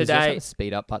is Does yours today... have a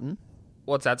speed up button?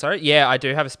 What's that, sorry? Yeah, I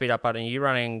do have a speed up button. Are you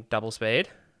running double speed?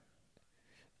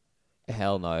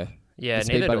 Hell no. Yeah, the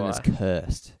speed neither button do is I.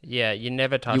 cursed. Yeah, you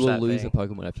never touch You that will lose thing. a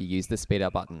Pokemon if you use the speed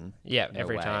up button. Yeah, No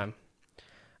every way. time.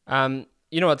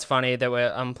 You know what's funny that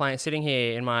I'm sitting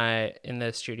here in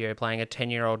the studio playing a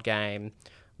 10-year-old game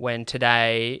when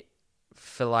today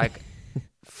for like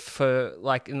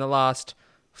in the last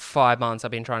 5 months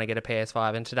I've been trying to get a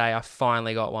PS5 and today I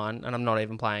finally got one and I'm not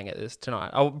even playing it this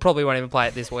tonight. I probably won't even play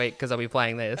it this week because I'll be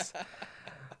playing this.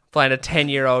 Playing a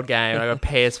 10-year-old game and I got a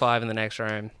PS5 in the next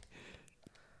room.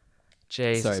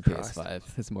 Jesus Sorry, Christ.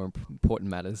 PS5. There's more important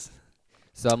matters.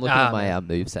 So I'm looking at my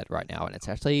moveset right now, and it's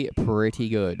actually pretty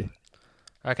good.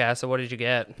 Okay, so what did you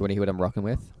get? You want to hear what I'm rocking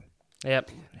with? Yep.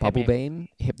 Bubble Beam,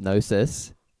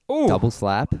 Hypnosis, Ooh. Double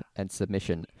Slap, and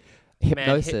Submission.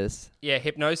 Hypnosis.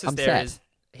 Hypnosis I'm there set.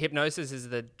 Hypnosis is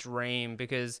the dream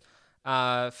because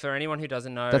for anyone who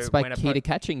doesn't know, That's my when key to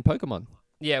catching Pokemon.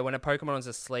 when a Pokemon is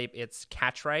asleep, its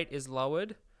catch rate is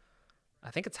lowered.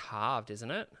 I think it's halved, isn't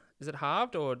it? Is it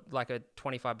halved or like a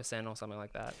 25% or something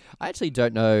like that? I actually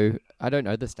don't know. I don't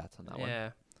know the stats on that one.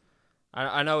 Yeah.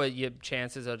 I know your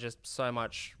chances are just so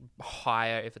much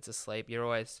higher if it's asleep. You're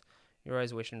always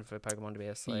wishing for Pokemon to be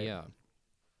asleep. Yeah.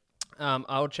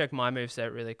 I'll check my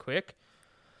moveset really quick.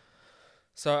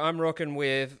 So I'm rocking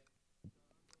with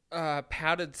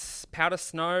Powder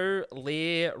Snow,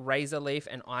 Leer, Razor Leaf,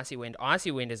 and Icy Wind. Icy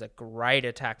Wind is a great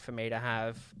attack for me to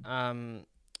have.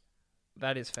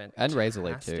 That is fantastic. And Razor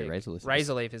Leaf too.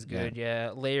 Razor Leaf is good,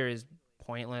 yeah. Leer is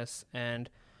pointless. And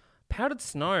Powdered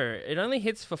Snow, it only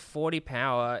hits for 40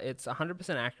 power. It's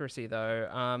 100% accuracy,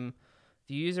 though.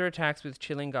 The user attacks with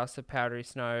Chilling Gust of Powdery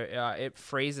Snow. It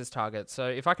freezes targets. So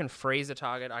if I can freeze a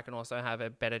target, I can also have a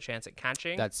better chance at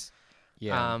catching.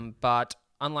 But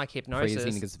unlike Hypnosis...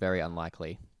 Freezing is very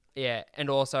unlikely. Yeah, and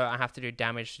also I have to do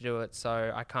damage to do it,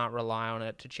 so I can't rely on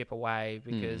it to chip away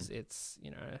because it's,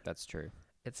 That's true.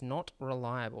 it's not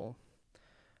reliable.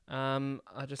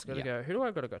 I just got to go... Who do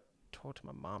I got to go talk to?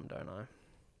 My mum, don't I?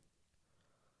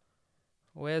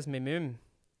 Where's Mimim?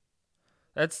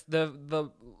 That's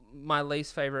my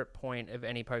least favorite point of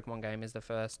any Pokemon game is the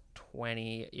first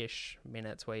 20-ish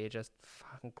minutes where you're just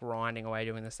fucking grinding away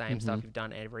doing the same stuff you've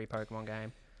done every Pokemon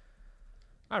game.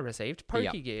 I received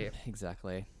Pokegear.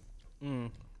 Exactly.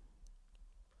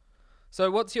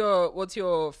 So what's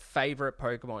your favorite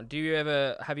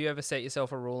Pokemon? Have you ever set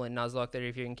yourself a rule in Nuzlocke that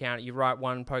if you encounter, you write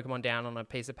one Pokemon down on a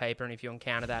piece of paper, and if you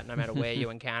encounter that, no matter where you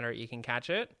encounter it, you can catch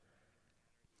it?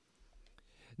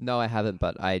 No, I haven't,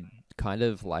 but I kind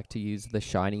of like to use the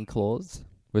shiny clause.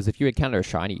 Whereas if you encounter a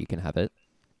shiny, you can have it.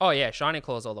 Oh yeah, shiny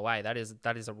claws all the way. That is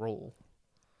a rule.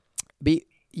 But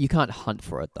you can't hunt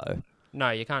for it though. No,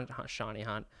 you can't shiny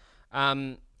hunt.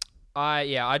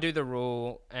 I do the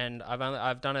rule, and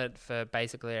I've done it for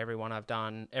basically everyone I've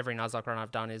done. Every Nuzlocke run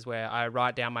I've done is where I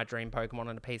write down my dream Pokemon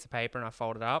on a piece of paper and I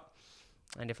fold it up.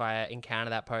 And if I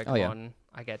encounter that Pokemon,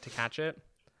 I get to catch it.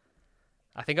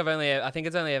 I think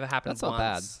it's only ever happened That's once. not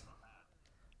bad.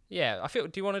 Yeah, do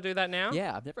you want to do that now?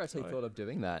 Yeah, I've never actually thought of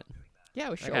doing that. Yeah,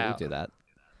 well, sure, Okay. we'll do that.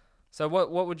 So what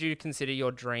would you consider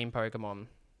your dream Pokemon?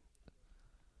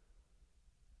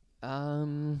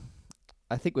 I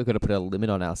think we've got to put a limit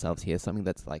on ourselves here. Something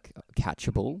that's like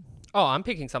catchable. Oh, I'm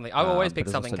picking something. I always but pick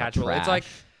it's something also not catchable. trash.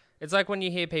 It's like when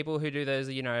you hear people who do those,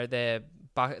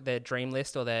 their dream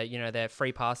list or their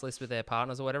free pass list with their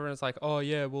partners or whatever, and it's like, oh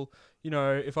yeah, well,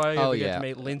 if I ever get to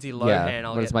meet Lindsay Lohan,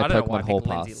 I'll what get. is my I don't know why I Pokemon Hall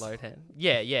picked Lindsay Pass? Lohan.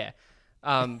 Yeah.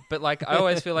 But like, I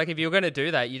always feel like if you're going to do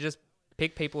that, you just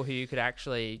pick people who you could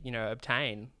actually,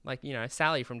 obtain. Like,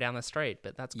 Sally from down the street,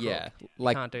 but that's cool. Yeah, You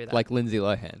like can't do that. like Lindsay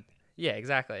Lohan. Yeah,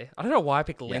 exactly. I don't know why I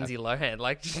picked Lindsay Lohan.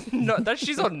 Like,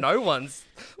 she's on no one's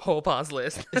hall pass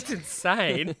list. That's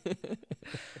insane.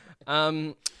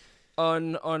 On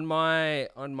my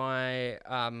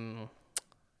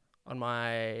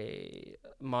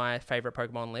favorite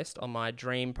Pokemon list, on my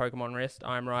dream Pokemon list,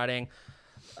 I'm writing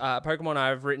Pokemon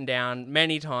I've written down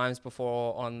many times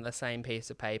before on the same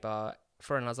piece of paper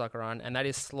for a Nuzlocke run, and that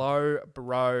is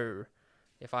Slowbro.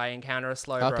 If I encounter a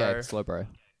Slowbro, Okay, Slowbro.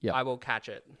 Yeah. I will catch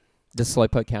it. Does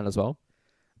Slowpoke count as well?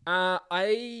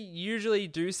 I usually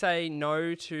do say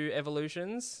no to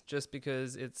evolutions just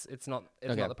because it's not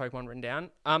Okay. the Pokemon written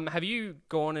down. Have you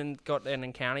gone and got an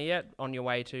encounter yet on your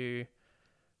way to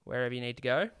wherever you need to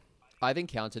go? I've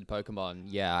encountered Pokemon.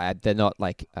 Yeah, they're not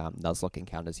like Nuzlocke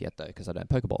encounters yet though, because I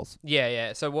don't have Pokeballs.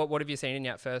 Yeah. So what have you seen in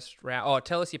your first round? Oh,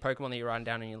 tell us your Pokemon that you're writing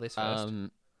down on your list first.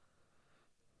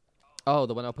 Oh,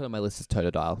 the one I'll put on my list is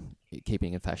Totodile,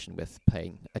 keeping in fashion with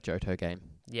playing a Johto game.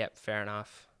 Yep, fair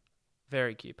enough.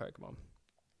 Very cute Pokemon.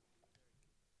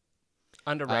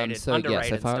 Underrated. So underrated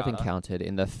yeah, so far I've starter. encountered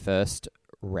in the first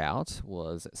route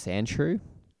was Sandshrew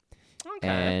Okay.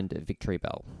 and Victory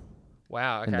Bell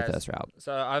Wow. in Okay. the first route.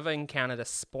 So I've encountered a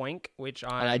Spoink, which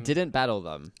And I didn't battle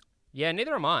them. Yeah,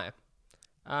 neither am I.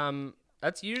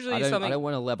 That's usually I something. don't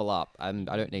want to level up. I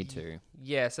don't need to.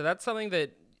 Yeah, so that's something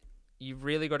that you've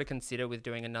really got to consider with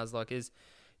doing a Nuzlocke is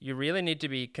you really need to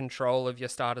be control of your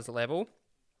starter's level.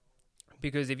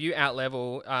 Because if you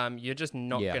out-level, you're just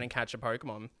not going to catch a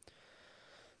Pokemon.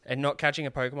 And not catching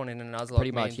a Pokemon in a Nuzlocke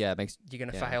Pretty means much, yeah. Makes you're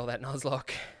going to yeah. fail that Nuzlocke.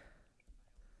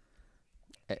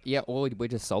 Or we're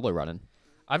just solo running.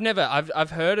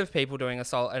 I've heard of people doing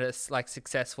like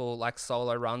successful like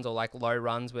solo runs or like low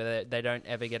runs where they don't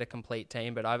ever get a complete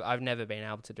team, but I've never been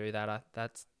able to do that.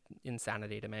 That's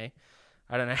insanity to me.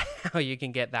 I don't know how you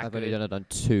can get that I've good. only done it on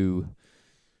 2.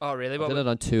 Oh really? I've done it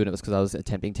on 2, and it was because I was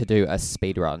attempting to do a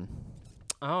speed run.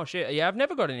 Oh shit! Yeah, I've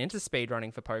never gotten into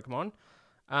speedrunning for Pokemon.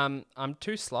 I'm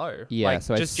too slow. Yeah, like,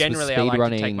 so just it's generally I like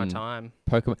to take my speedrunning time.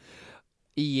 Pokemon.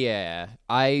 Yeah,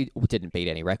 I didn't beat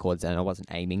any records, and I wasn't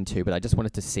aiming to, but I just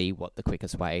wanted to see what the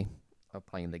quickest way of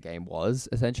playing the game was,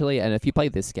 essentially. And if you play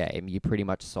this game, you pretty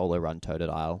much solo run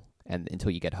Totodile and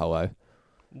until you get Ho-Oh.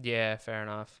 Yeah, fair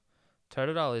enough.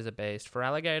 Totodile is a beast.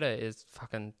 Feraligatr is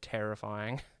fucking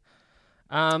terrifying.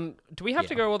 Do we have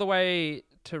to go all the way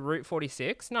to Route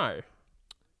 46? No.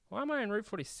 Why am I in Route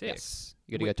 46? Yes.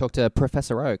 You got to go talk to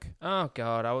Professor Oak. Oh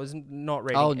god, I was not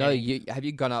reading. Oh no, any- have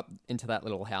you gone up into that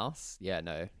little house? Yeah,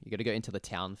 no. You got to go into the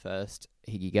town first.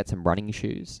 You get some running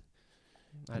shoes.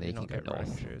 I and did then not you can get go running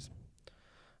north. shoes.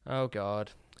 Oh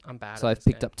god, I'm bad. So at I've this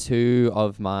picked game. up 2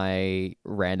 of my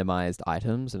randomized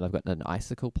items, and I've gotten an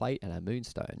icicle plate and a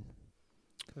moonstone.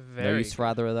 No Very use for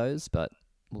either of those, but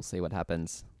we'll see what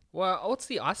happens. well. What's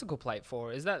the icicle plate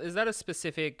for? Is that a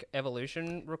specific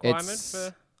evolution requirement It's-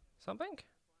 for something?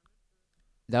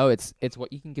 No, it's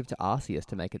what you can give to Arceus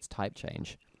to make its type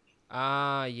change.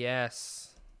 Ah,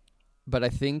 yes. But I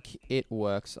think it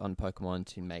works on Pokemon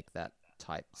to make that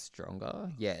type stronger.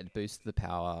 Yeah, it boosts the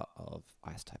power of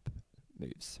ice type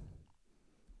moves.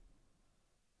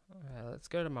 Let's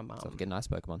go to my mum. So if you get an ice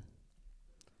Pokemon.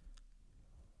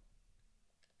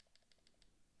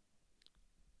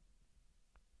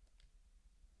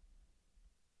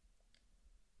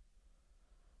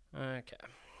 Okay.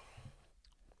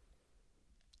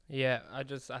 Yeah, I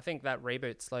think that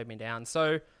reboot slowed me down.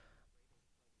 So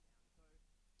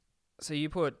you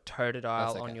put Totodile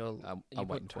That's on okay. your. I'm you put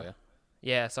waiting for you.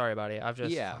 Yeah, sorry, buddy. I've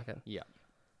just Yeah, fucking. yeah.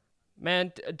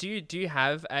 Man, do you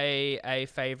have a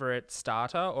favorite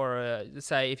starter or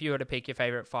say if you were to pick your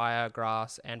favorite fire,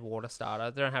 grass, and water starter?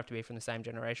 They don't have to be from the same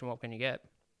generation. What can you get?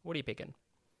 What are you picking?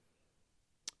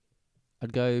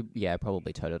 I'd go,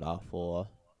 probably Totodile for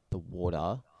the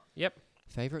water. Yep.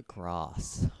 Favorite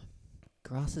grass?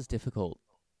 Grass is difficult.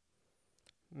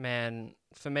 Man,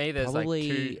 for me, there's Probably,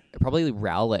 like two. probably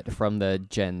Rowlet from the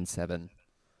Gen 7.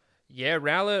 Yeah,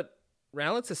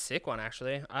 Rowlet's a sick one,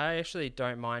 actually. I actually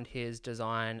don't mind his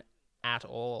design at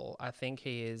all. I think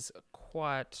he is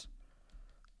quite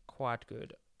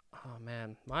good. Oh,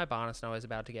 man. My Barnesnow is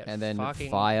about to get And then fucking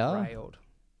fire? railed.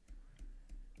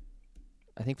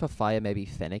 I think for fire, maybe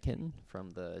Fennekin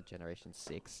from the Generation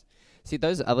 6. See,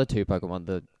 those other 2 Pokemon,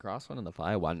 the grass one and the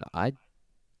fire one,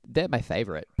 they're my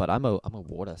favorite, but I'm a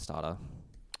water starter.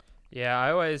 Yeah,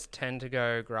 I always tend to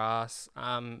go grass,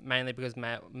 mainly because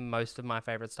most of my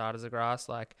favorite starters are grass.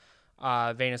 Like,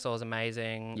 Venusaur is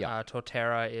amazing. Yeah.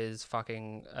 Torterra is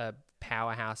fucking a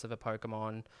powerhouse of a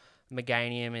Pokemon.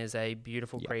 Meganium is a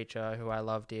beautiful creature who I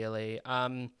love dearly.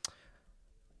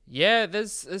 Yeah,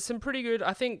 there's some pretty good.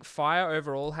 I think Fire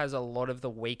overall has a lot of the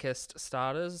weakest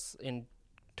starters in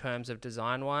terms of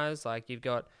design wise. Like you've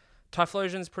got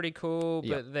Typhlosion's pretty cool,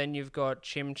 but then you've got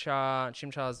Chimchar.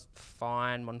 Chimchar's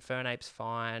fine. Monfernape's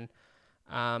fine.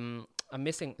 I'm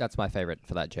missing. That's my favorite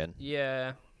for that gen.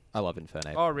 Yeah. I love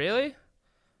Infernape. Oh really?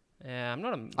 Yeah, I'm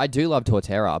not a. I do love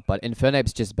Torterra, but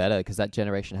Infernape's just better because that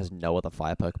generation has no other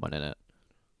fire Pokemon in it.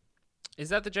 Is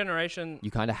that the generation?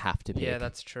 You kind of have to pick. Yeah,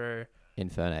 that's true.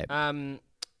 Infernape. I'm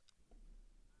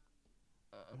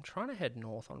trying to head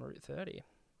north on Route 30.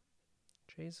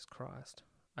 Jesus Christ.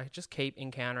 I just keep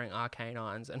encountering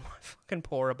Arcanines, and my fucking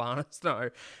poor Urbana Snow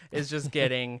is just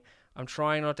getting... I'm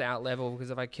trying not to outlevel,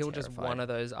 because if I kill just Terrified. one of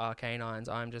those Arcanines,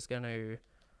 I'm just going to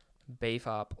beef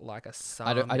up like a son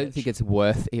I don't think it's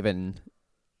worth even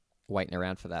waiting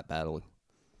around for that battle.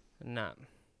 No.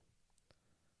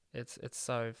 It's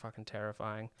so fucking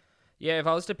terrifying. Yeah, if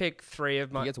I was to pick three of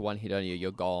If my... he gets one hit on you,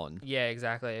 you're gone. Yeah,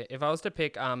 exactly. If I was to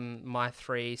pick my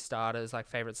three starters, like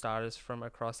favorite starters from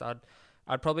across,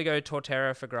 I'd probably go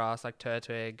Torterra for grass, like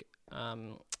Turtwig.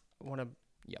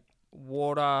 Yep.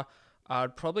 Water.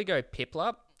 I'd probably go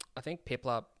Piplup. I think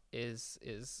Piplup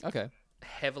is Okay.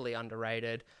 heavily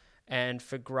underrated. And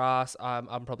for grass,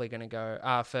 I'm probably going to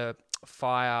go... for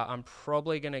fire, I'm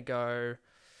probably going to go...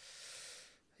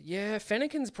 Yeah,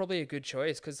 Fennekin's probably a good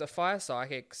choice, because the Fire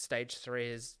Psychic Stage 3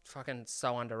 is fucking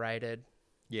so underrated.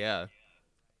 Yeah.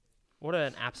 What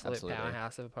an absolute Absolutely.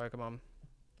 powerhouse of a Pokemon.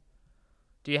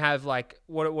 Do you have, like...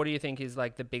 What do you think is,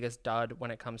 like, the biggest dud when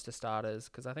it comes to starters?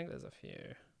 Because I think there's a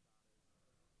few.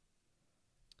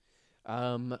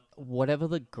 Whatever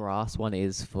the grass one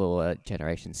is for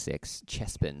Generation 6,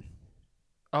 Chespin.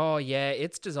 Oh, yeah,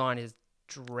 its design is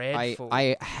dreadful.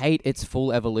 I hate its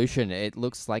full evolution. It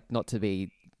looks like, not to be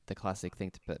the classic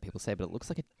thing that people say, but it looks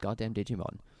like a goddamn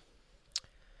Digimon.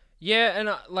 Yeah, and,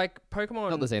 like, Pokemon...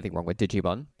 Not there's anything wrong with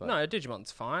Digimon, but No,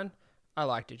 Digimon's fine. I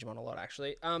like Digimon a lot,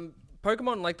 actually.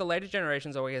 Pokemon, like, the later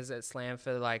generations always get slammed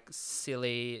for, like,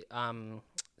 silly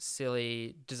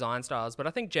design styles, but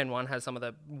I think Gen 1 has some of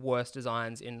the worst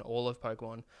designs in all of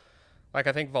Pokemon. Like,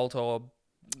 I think Voltorb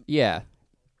yeah,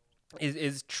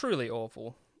 is truly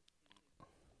awful.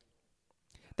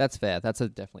 that's fair. That's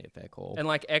definitely a fair call. And,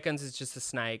 like, Ekans is just a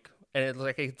snake, and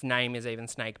its name is even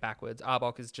snake backwards.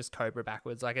 Arbok is just cobra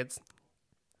backwards. Like, it's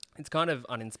kind of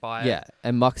uninspired. Yeah,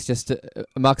 and Muck's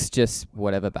just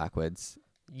whatever backwards.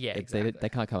 Yeah, They exactly.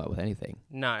 can't come up with anything.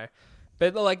 No.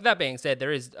 But, like, that being said,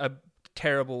 there is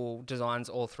terrible designs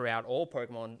all throughout all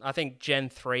Pokemon. I think Gen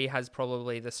 3 has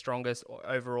probably the strongest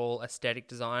overall aesthetic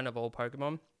design of all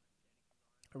Pokemon.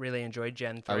 I really enjoyed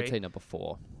Gen 3. I would say number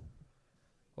 4.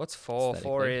 What's 4?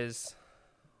 4 aesthetically. is...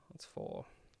 What's 4?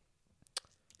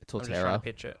 I'm just trying to Torterra.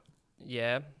 pitch it.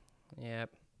 Yeah. Yeah,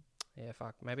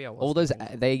 fuck. Maybe I was. All those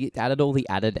thinking- they added all the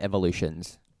added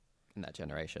evolutions in that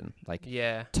generation, like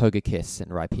Yeah. Togekiss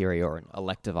and Rhyperior and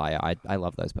Electivire. I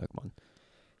love those Pokemon.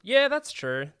 Yeah, that's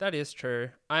true. That is true.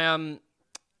 I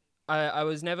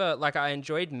was never... Like, I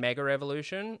enjoyed Mega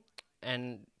Evolution,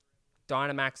 and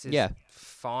Dynamax is Yeah.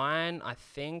 fine, I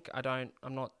think. I'm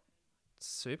not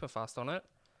super fussed on it.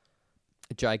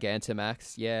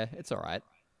 Gigantamax, yeah, it's all right.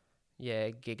 Yeah,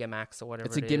 Gigamax or whatever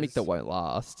It's a it gimmick is. that won't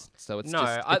last, so it's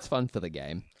No, it's fun for the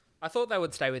game. I thought they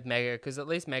would stay with Mega, because at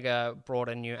least Mega brought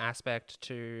a new aspect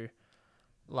to,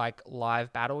 like,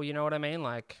 live battle, you know what I mean?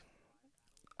 Like,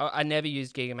 I never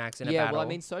used Gigamax in a Yeah, battle. well, I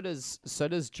mean, so does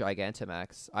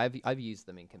Gigantamax. I've used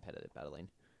them in competitive battling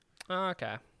Oh,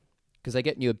 okay. because they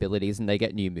get new abilities and they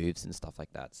get new moves and stuff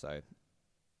like that. So,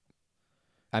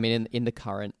 I mean, in the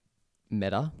current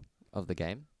meta of the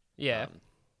game, Yeah.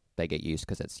 they get used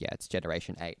because it's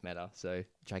Generation 8 meta. So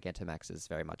Gigantamax is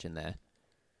very much in there.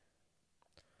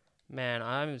 Man,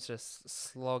 I'm just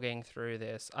slogging through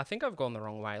this. I think I've gone the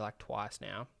wrong way, like, twice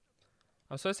now.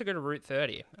 I'm supposed to go to Route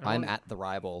 30. I'm at the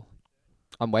rival.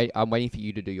 I'm waiting for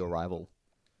you to do your rival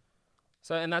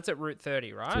And that's at Route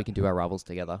 30, right? so we can do our rivals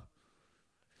together.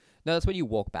 No, that's when you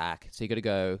walk back. So you got to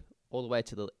go all the way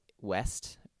to the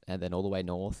west and then all the way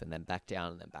north and then back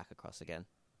down and then back across again.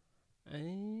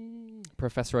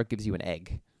 Professor Oak gives you an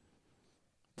egg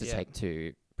to Yeah. take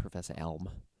to Professor Elm.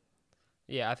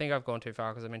 Yeah, I think I've gone too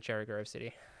far because I'm in Cherry Grove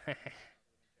City.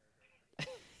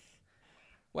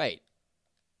 Wait.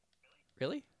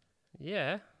 Really?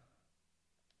 Yeah.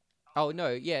 Oh, no.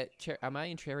 Yeah. Am I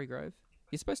in Cherry Grove?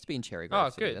 You're supposed to be in Cherry Grove. Oh,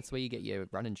 City. good. That's where you get your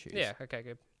running shoes. Yeah, okay,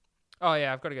 good. Oh,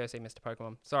 yeah, I've got to go see Mr.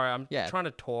 Pokemon. Sorry, I'm Yeah. trying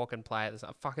to talk and play at this.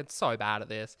 I'm fucking so bad at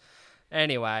this.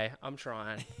 Anyway, I'm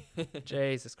trying.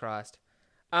 Jesus Christ.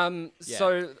 So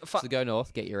go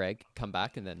north, get your egg, come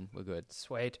back, and then we're good.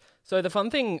 Sweet. So the fun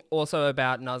thing also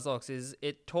about Nuzlocke is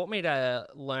it taught me to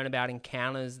learn about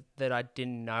encounters that I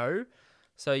didn't know.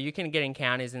 So you can get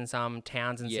encounters in some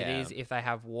towns and Yeah. cities if they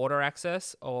have water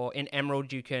access, or in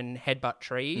Emerald you can headbutt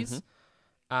trees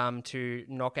to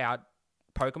knock out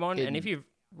Pokemon. And if you've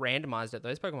randomized it,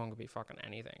 those Pokemon could be fucking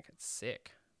anything. It's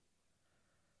sick.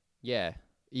 Yeah.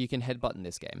 You can headbutt in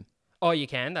this game. Oh, you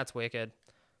can? That's wicked.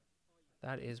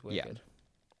 That is Yeah. wicked.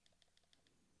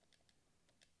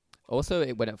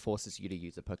 Also, when it forces you to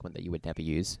use a Pokemon that you would never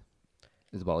use.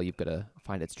 as well. You've got to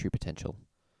find its true potential.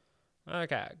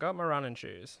 Okay, got my running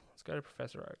shoes. Let's go to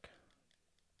Professor Oak.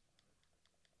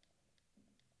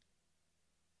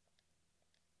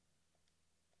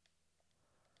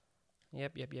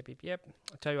 Yep.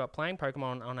 I'll tell you what, playing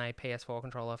Pokemon on a PS4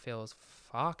 controller feels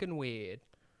fucking weird.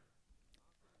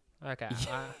 Okay,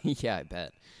 Yeah, I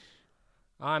bet.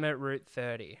 I'm at Route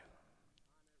 30.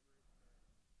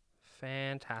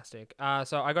 Fantastic.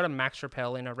 So I got a Max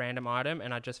Repel in a random item,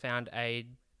 and I just found a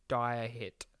Dire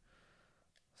Hit.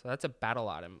 So that's a battle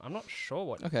item. I'm not sure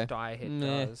what Dire Hit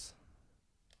does.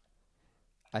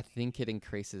 I think it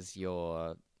increases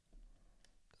your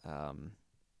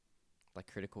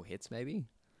critical hits, maybe?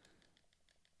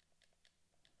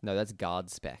 No, that's guard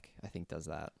spec, I think does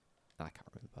that. I can't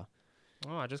remember.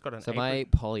 Oh, I just got an... So my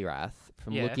Poliwrath,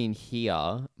 from looking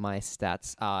here, my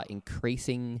stats are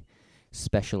increasing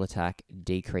special attack,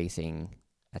 decreasing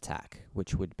attack,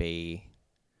 which would be...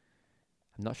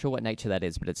 I'm not sure what nature that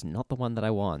is, but it's not the one that I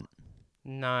want.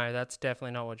 No, that's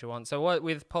definitely not what you want. So what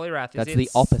with Poliwrath, that's the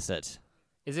opposite.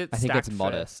 Is it I think it's stacked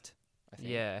modest. I think.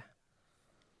 Yeah.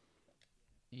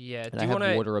 And do I you have want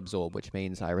to... water absorb, which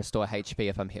means I restore HP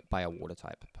if I'm hit by a water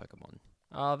type Pokemon.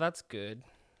 Oh, that's good.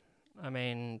 I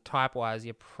mean, type-wise,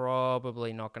 you're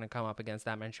probably not going to come up against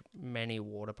that many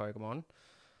water Pokemon.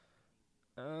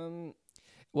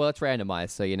 Well, it's randomized,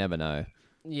 so you never know.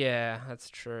 Yeah, that's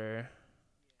true.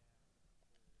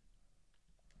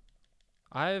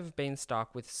 I've been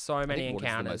stuck with so many I think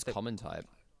encounters. water's the most common type.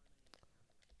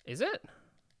 Is it?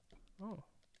 Oh.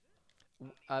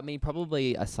 I mean,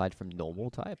 probably aside from normal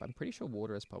type, I'm pretty sure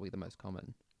water is probably the most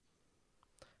common.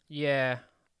 Yeah.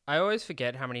 I always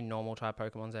forget how many normal type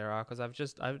Pokemons there are because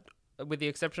I've with the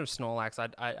exception of Snorlax,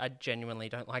 I genuinely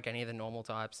don't like any of the normal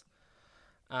types.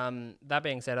 That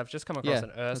being said, I've just come across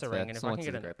an Ursa ring, and if I can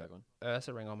get an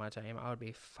Ursa ring on my team, I would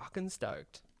be fucking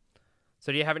stoked.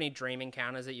 So do you have any dream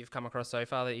encounters that you've come across so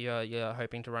far that you're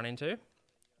hoping to run into?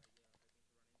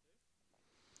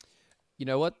 You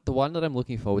know what? The one that I'm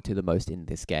looking forward to the most in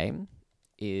this game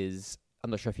is... I'm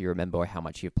not sure if you remember how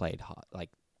much you've played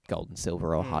Gold and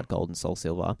Silver or Heart Gold and Soul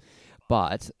Silver,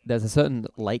 but there's a certain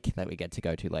lake that we get to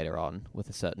go to later on with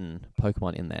a certain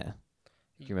Pokemon in there.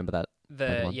 Do you remember that?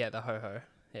 The Ho-Ho.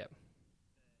 Yep.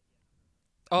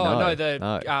 Oh, no,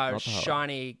 the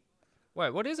shiny...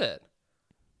 Wait, what is it?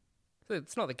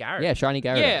 It's not the Gyarados. Yeah, shiny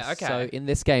Gyarados. Yeah, okay. So in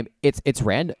this game, it's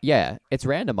random. Yeah, it's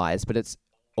randomized, but it's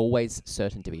always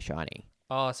certain to be shiny.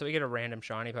 Oh, so we get a random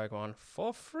shiny Pokemon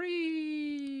for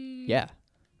free. Yeah.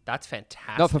 That's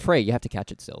fantastic. Not for free. You have to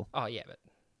catch it still. Oh, yeah, but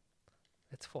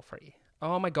it's for free.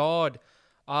 Oh, my God.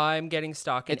 I'm getting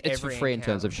stuck in It's every for free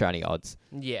encounter. in terms of shiny odds.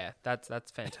 Yeah, that's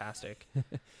fantastic.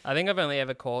 I think I've only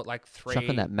ever caught like 3. Chuck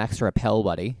on that Max Repel,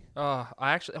 buddy. Oh,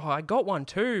 I got one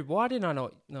too. Why didn't I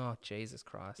not? Oh, Jesus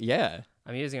Christ. Yeah.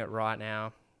 I'm using it right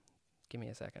now. Give me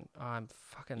a second. I'm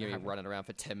fucking... You're running around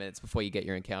for 10 minutes before you get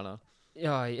your encounter.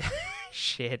 Oh, yeah.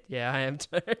 Shit. Yeah, I am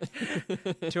too.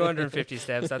 250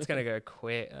 steps. That's going to go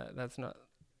quick. That's not...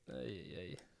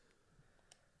 yeah.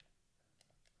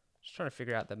 Just trying to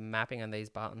figure out the mapping on these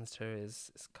buttons too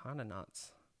is kind of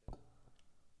nuts.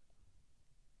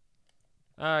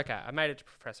 Okay, I made it to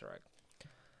Professor Oak.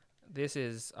 This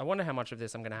is... I wonder how much of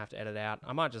this I'm going to have to edit out.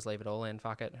 I might just leave it all in.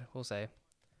 Fuck it. We'll see.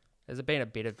 There's been a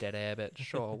bit of dead air, but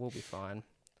sure, we'll be fine.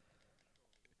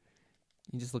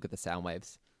 You just look at the sound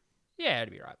waves. Yeah,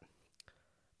 it'll be right.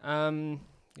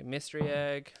 Mystery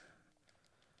Egg.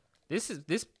 This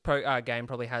game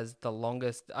probably has the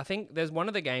longest... I think there's one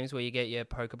of the games where you get your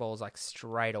Pokeballs like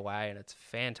straight away, and it's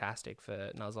fantastic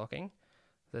for Nuzlocking.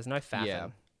 There's no faffing. Yeah.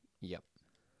 Yep.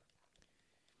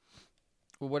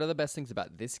 Well, one of the best things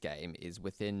about this game is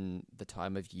within the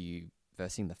time of you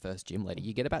versing the first gym leader,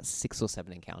 you get about 6 or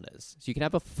 7 encounters. So you can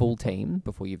have a full team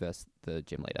before you verse the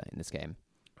gym leader in this game.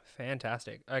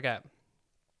 Fantastic. Okay.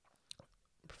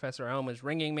 Professor Elm is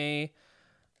ringing me.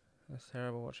 That's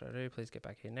terrible. What should I do? Please get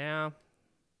back here now.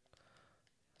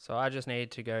 So I just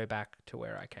need to go back to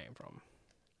where I came from.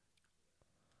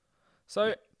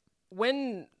 So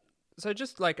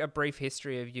just like a brief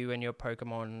history of you and your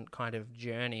Pokemon kind of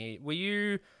journey. Were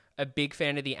you a big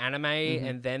fan of the anime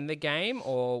and then the game,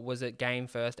 or was it game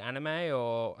first anime,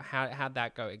 or how'd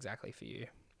that go exactly for you?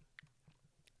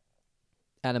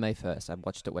 Anime first. I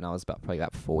watched it when I was probably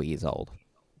about 4 years old.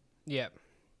 Yeah.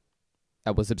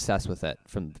 I was obsessed with it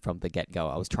from the get-go.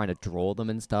 I was trying to draw them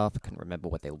and stuff. I couldn't remember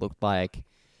what they looked like.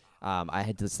 I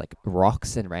had just like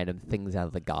rocks and random things out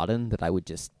of the garden that I would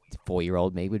just,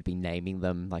 4-year-old me would be naming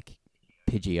them like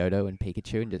Pidgeotto and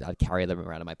Pikachu, and I'd carry them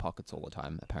around in my pockets all the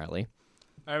time, apparently.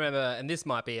 I remember, and this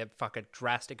might be a fucking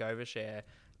drastic overshare,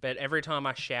 but every time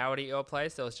I showered at your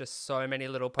place, there was just so many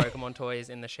little Pokemon toys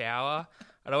in the shower.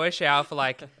 I'd always shower for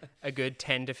like a good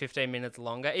 10 to 15 minutes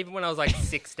longer, even when I was like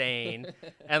 16.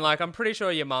 And like, I'm pretty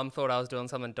sure your mum thought I was doing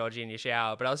something dodgy in your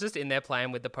shower, but I was just in there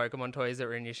playing with the Pokemon toys that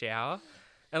were in your shower.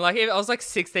 And like, I was like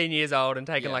 16 years old and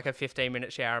taking like a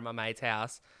 15-minute shower at my mate's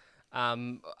house.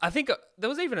 I think there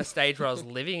was even a stage where I was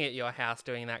living at your house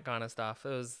doing that kind of stuff. It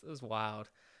was wild.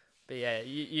 But yeah,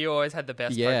 you always had the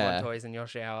best Pokemon toys in your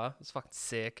shower. It was fucking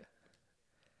sick.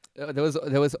 There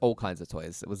was all kinds of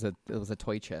toys. It was a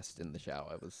toy chest in the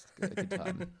shower. It was a good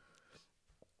time.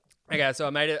 Okay, so I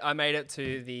made it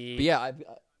to the. But yeah,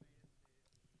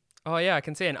 oh yeah, I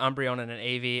can see an Umbreon and an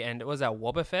Eevee, and it was our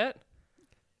Wobbuffet.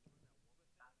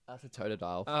 That's a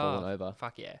Totodile falling over.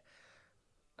 Fuck yeah.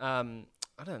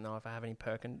 I don't know if I have any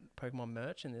Pokemon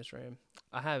merch in this room.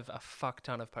 I have a fuck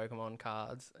ton of Pokemon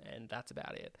cards, and that's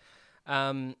about it.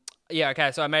 Yeah,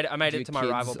 okay, so I made it to my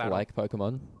rival battle. Like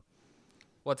Pokemon?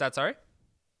 What's that, sorry?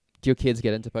 Do your kids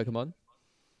get into Pokemon?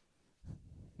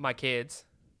 My kids?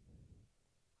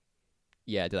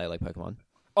 Yeah, do they like Pokemon?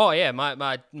 Oh, yeah,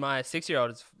 my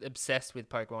 6-year-old is obsessed with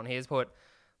Pokemon. He has put,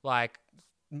 like,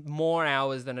 more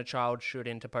hours than a child should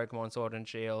into Pokemon Sword and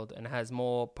Shield and has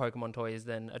more Pokemon toys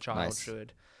than a child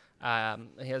should. He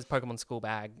has Pokemon school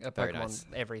bag, a Pokemon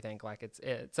everything. Like,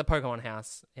 it's a Pokemon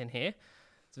house in here.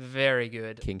 It's very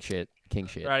good. King shit.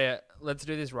 Right, let's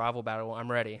do this rival battle.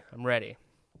 I'm ready.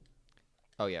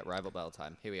 Oh yeah, rival battle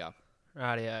time. Here we are.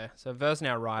 Rightio. So versus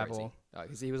our rival. Oh,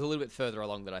 because he was a little bit further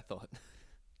along than I thought.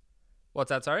 What's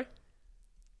that, sorry?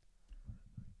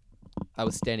 I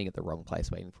was standing at the wrong place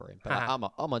waiting for him. But I'm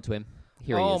onto him.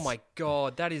 Here he is. Oh my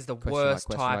god, that is the worst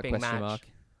typing match.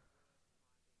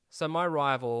 So my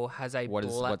rival has a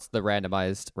what's the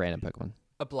randomized random Pokemon?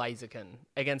 A Blaziken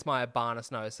against my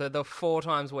Abanasnow. So the 4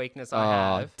 times weakness I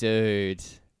have. Oh, dude.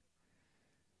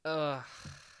 Ugh.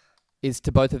 Is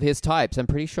to both of his types. I'm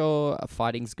pretty sure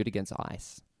fighting's good against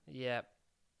ice. Yep.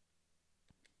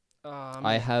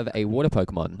 I have a water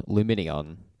Pokemon,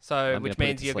 Lumineon. So, which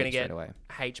means you're going to get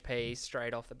HP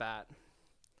straight off the bat.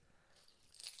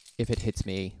 If it hits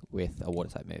me with a water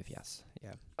type move, yes.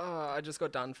 Yeah. Oh, I just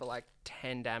got done for like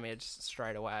 10 damage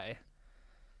straight away.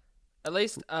 At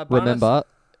least, remember,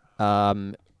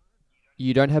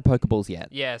 you don't have Pokeballs yet.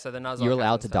 Yeah, so the Nuzlocke. You're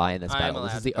allowed to die in this battle.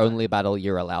 This is the only battle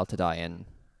you're allowed to die in.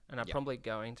 And I'm probably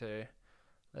going to.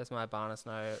 There's my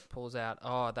Abanasnow. Pulls out.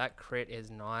 Oh, that crit is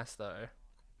nice, though.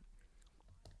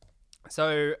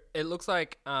 So, it looks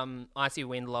like Icy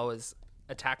Wind lowers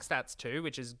attack stats too,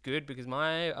 which is good because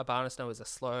my Abanasnow is a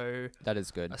slow... That is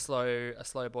good. A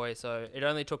slow boy. So, it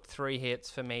only took 3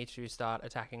 hits for me to start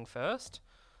attacking first.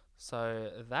 So,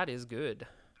 that is good.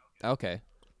 Okay.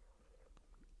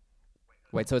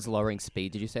 Wait, so it's lowering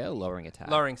speed, did you say, or lowering attack?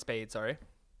 Lowering speed, sorry.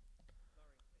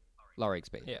 Lowering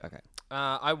speed, yeah. Okay.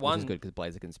 I won... Which is good because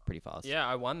Blaziken's pretty fast. Yeah,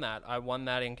 I won that. I won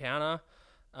that encounter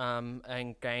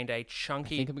and gained a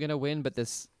chunky... I think I'm going to win, but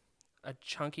this... A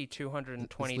chunky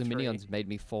 223. This Lumineon's made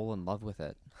me fall in love with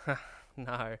it.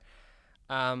 No.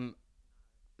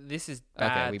 This is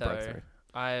bad, okay, we broke through.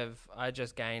 I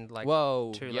just gained like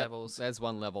 2 levels. There's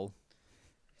 1 level.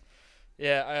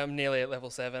 Yeah, I am nearly at level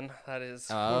 7. That is...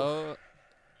 Oh,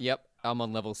 yep. I'm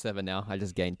on level 7 now. I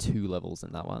just gained 2 levels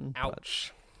in that one.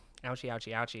 Ouch. Ouchie,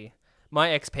 ouchie, ouchie. My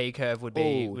XP curve would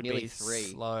be nearly 3.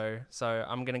 Slow, so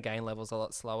I'm going to gain levels a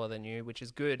lot slower than you, which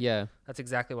is good. Yeah. That's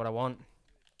exactly what I want.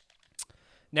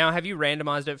 Now, have you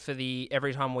randomized it for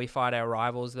every time we fight our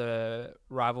rivals, the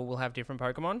rival will have different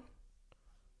Pokemon?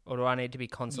 Or do I need to be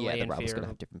constantly in fear of...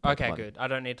 have different Pokemon. Okay, good. I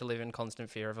don't need to live in constant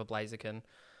fear of a Blaziken.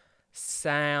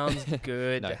 Sounds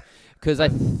good. No, because I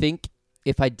think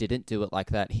if I didn't do it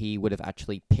like that, he would have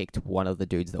actually picked one of the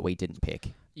dudes that we didn't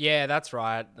pick. Yeah, that's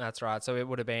right. That's right. So it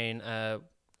would have been a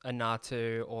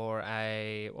Natu or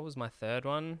a... What was my third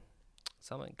one?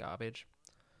 Something garbage.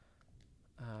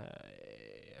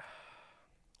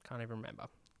 Can't even remember.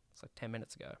 It's like 10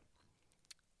 minutes ago.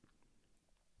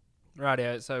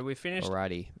 Rightio, so we finished...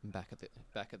 Alrighty, I'm back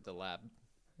at the lab.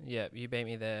 Yeah, you beat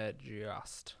me there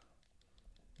just.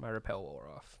 My repel wore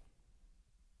off.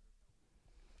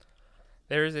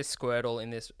 There is a Squirtle in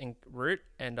this route,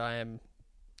 and I am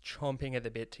chomping at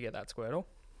the bit to get that Squirtle.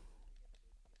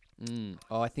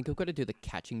 Oh, I think I've got to do the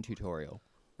catching tutorial.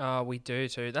 Oh, we do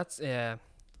too. That's, yeah.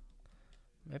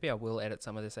 Maybe I will edit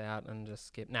some of this out and just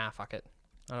skip. Nah, fuck it.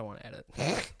 I don't want to edit.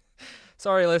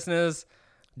 Sorry, listeners.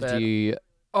 Did you...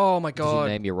 Oh my god. Did you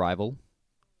name your rival?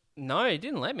 No, he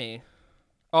didn't let me.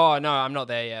 Oh, no, I'm not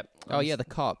there yet. Yeah, the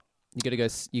cop. You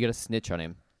gotta snitch on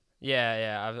him.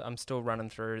 Yeah, I'm still running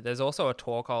through. There's also a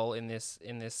Torkoal in this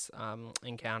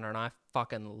encounter, and I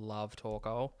fucking love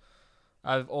Torkoal.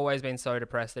 I've always been so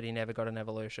depressed that he never got an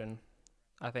evolution.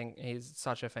 I think he's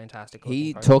such a fantastic looking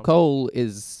He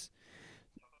Pokemon.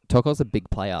 Torkoal's a big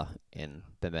player in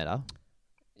the meta.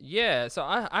 Yeah, so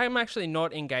I'm actually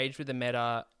not engaged with the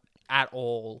meta at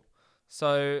all.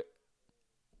 So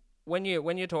when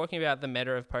you're talking about the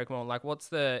meta of Pokemon, like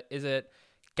is it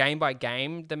game by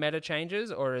game the meta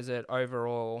changes, or is it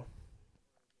overall?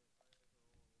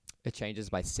 It changes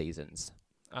by seasons.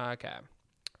 Okay.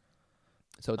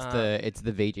 So it's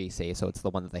the VGC, so it's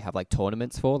the one that they have like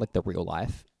tournaments for, like the real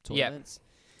life tournaments.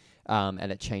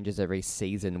 And it changes every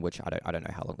season, which I don't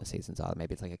know how long the seasons are.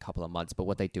 Maybe it's like a couple of months. But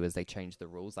what they do is they change the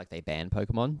rules, like they ban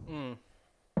Pokemon.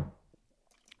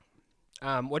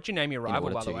 What'd you name your in rival,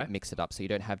 order by the to way? mix it up, so you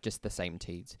don't have just the same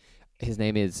teams. His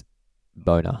name is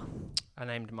Boner. I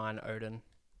named mine Odin.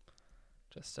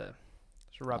 Just to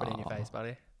rub it in your face,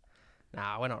 buddy.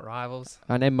 Nah, we're not rivals.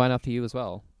 I named mine after you as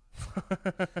well.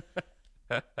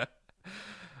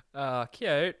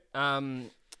 Cute.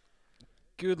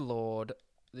 Good lord.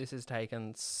 This has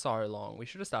taken so long. We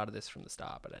should have started this from the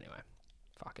start, but anyway.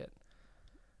 Fuck it.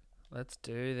 Let's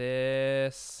do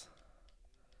this.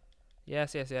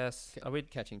 Yes. Are we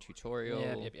Catching tutorial.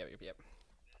 Yep.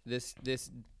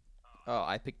 This. Oh,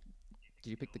 I picked. Did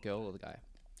you pick the girl or the guy?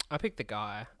 I picked the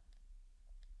guy.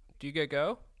 Do you go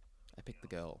girl? I picked the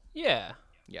girl. Yeah.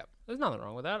 Yep. There's nothing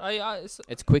wrong with that.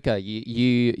 It's quicker.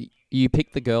 You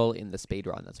pick the girl in the speed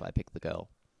run. That's why I picked the girl.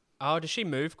 Oh, does she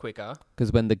move quicker?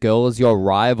 Because when the girl is your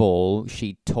rival,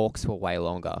 she talks for way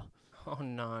longer. Oh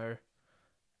no.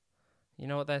 You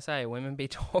know what they say, women be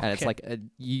talking. And it's like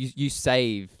you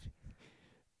save.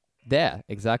 There,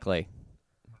 exactly.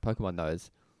 Pokemon knows.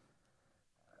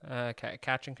 Okay,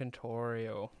 catching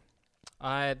Contorial.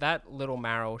 That little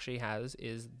Marill she has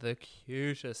is the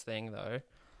cutest thing though.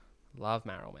 Love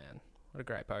Marill, man. What a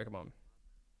great Pokemon.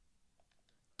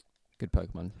 Good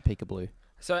Pokemon. Peekaboo.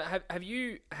 So have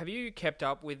you kept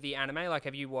up with the anime? Like,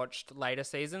 have you watched later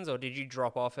seasons, or did you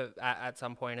drop off at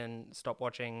some point and stop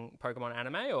watching Pokemon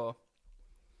anime? Or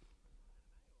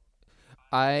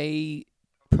I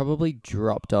probably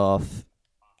dropped off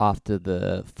after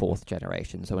the 4th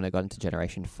generation. So when I got into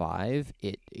Generation 5,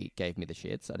 it gave me the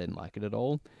shits. I didn't like it at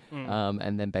all.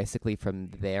 And then basically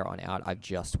from there on out, I've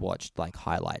just watched like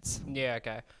highlights. Yeah,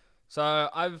 okay. So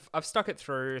I've stuck it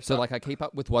through. So like I keep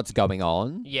up with what's going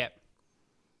on. Yep.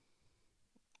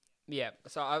 Yeah.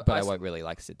 So I won't really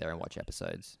like sit there and watch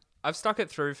episodes. I've stuck it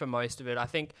through for most of it. I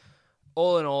think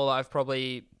all in all, I've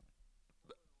probably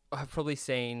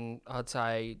seen, I'd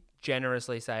say,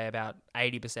 generously say about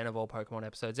 80% of all Pokemon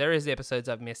episodes. There is episodes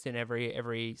I've missed in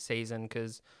every season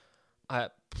because I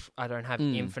don't have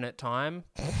infinite time.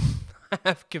 I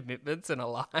have commitments and a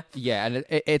life. Yeah, and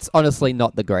it's honestly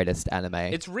not the greatest anime.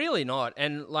 It's really not.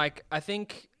 And like, I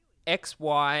think X,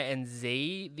 Y, and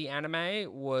Z, the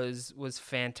anime was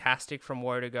fantastic from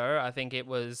Woe to Go. I think it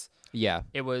was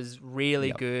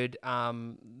really good.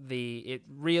 It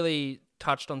really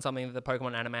touched on something that the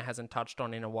Pokemon anime hasn't touched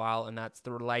on in a while, and that's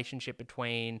the relationship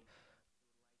between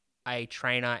a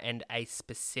trainer and a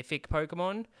specific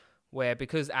Pokemon, where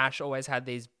because Ash always had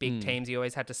these big teams, he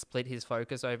always had to split his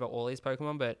focus over all his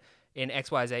Pokemon, but in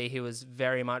XYZ, he was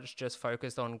very much just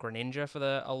focused on Greninja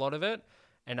for a lot of it.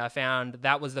 And I found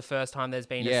that was the first time there's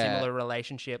been a similar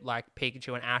relationship like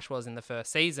Pikachu and Ash was in the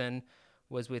first season,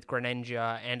 was with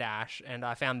Greninja and Ash, and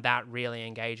I found that really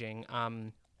engaging.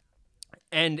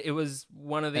 And it was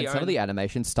one of the... some of the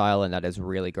animation style in that is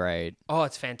really great. Oh,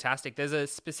 it's fantastic. There's a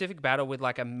specific battle with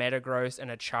like a Metagross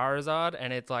and a Charizard,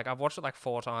 and it's like, I've watched it like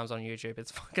 4 times on YouTube.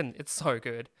 It's so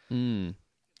good.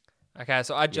 Okay,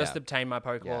 so I just obtained my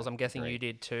Pokeballs. Yeah, I'm guessing you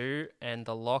did too, and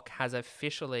the lock has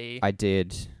officially I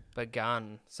did.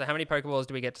 begun. So how many Pokeballs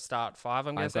do we get to start? 5,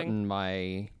 I'm I've guessing? gotten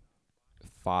my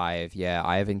 5, yeah.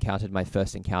 I have encountered my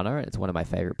first encounter. It's one of my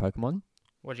favorite Pokemon.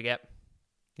 What'd you get?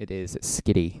 It is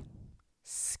Skitty.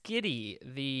 Skitty,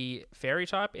 the fairy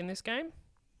type in this game?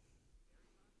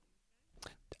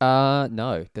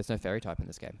 No, there's no fairy type in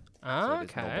this game. So it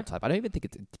is Okay. normal type. I don't even think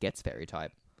it gets fairy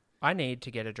type. I need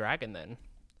to get a dragon then.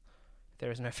 There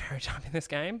is no fairy type in this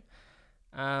game.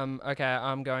 Okay,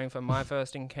 I'm going for my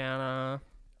first encounter.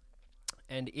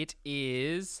 And it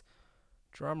is...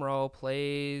 Drum roll,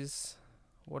 please.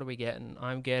 What are we getting?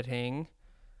 I'm getting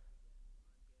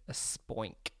a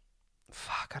Spoink.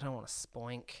 Fuck, I don't want a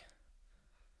Spoink.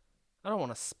 I don't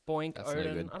want a Spoink, That's no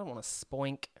Odin. good. I don't want a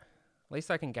Spoink. At least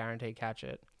I can guarantee catch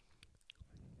it.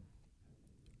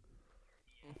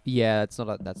 Yeah, that's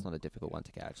not a difficult one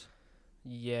to catch.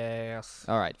 Yes.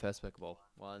 All right, first Pokeball.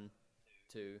 1,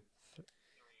 2,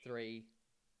 3.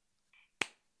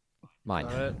 Mine.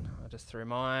 Got it. I just threw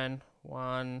mine.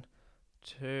 1,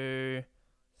 2,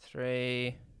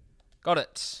 3. Got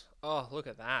it. Oh, look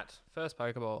at that. First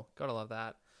Pokeball. Gotta love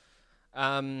that.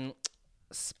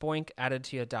 Spoink added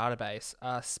to your database.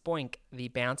 Spoink, the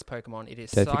bounce Pokemon. It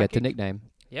is Don't psychic. forget the nickname.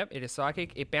 Yep, it is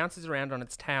psychic. It bounces around on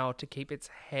its tail to keep its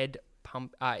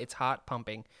its heart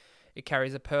pumping. It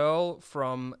carries a pearl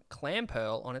from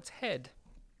Clamperl on its head.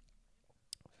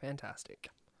 Fantastic.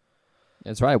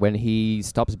 That's right. When he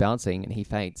stops bouncing and he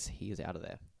faints, he is out of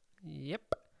there. Yep.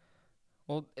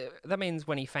 Well, that means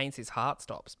when he faints, his heart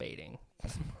stops beating.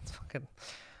 It's fucking.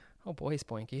 Oh boy,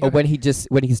 Spoinky. Or when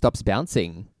he stops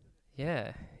bouncing.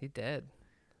 Yeah, he's dead.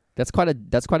 That's quite a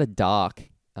dark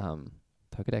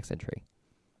Pokedex entry.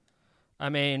 I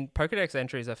mean, Pokedex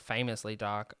entries are famously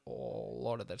dark a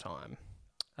lot of the time.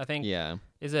 I think. Yeah.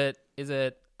 Is it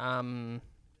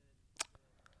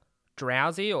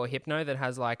Drowsy or Hypno that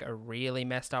has like a really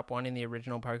messed up one in the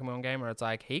original Pokemon game where it's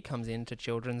like he comes into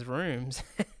children's rooms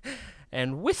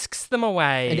and whisks them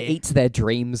away And eats their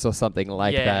dreams or something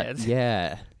like Yeah, that.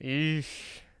 Yeah. Eesh.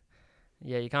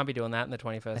 Yeah, you can't be doing that in the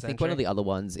 21st century. I think one of the other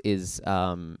ones is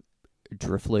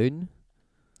Drifloon.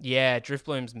 Yeah,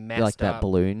 Drifloom's messed Like that up.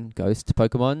 balloon ghost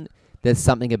Pokemon. There's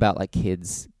something about like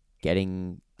kids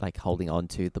holding on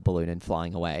to the balloon and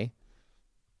flying away.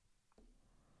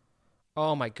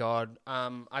 Oh my god.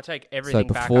 I take So everything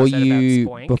back I said about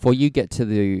Spoink. before you get to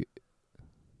the,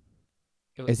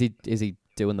 It was- is he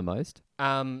doing the most?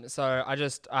 So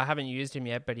I haven't used him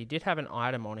yet, but he did have an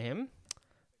item on him.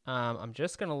 I'm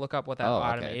just going to look up what that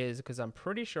item okay. is because I'm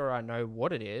pretty sure I know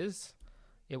what it is.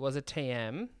 It was a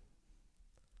TM.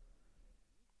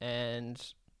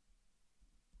 And...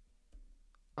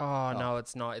 Oh, no,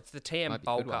 it's not. It's the TM Might be a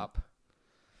Bulk good one. Up.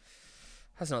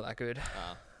 That's not that good.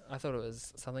 I thought it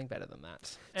was something better than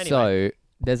that. Anyway. So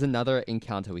there's another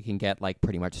encounter we can get like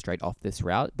pretty much straight off this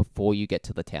route before you get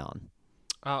to the town.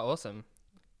 Oh, awesome.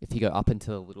 If you go up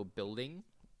into the little building,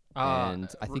 and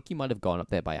I think you might have gone up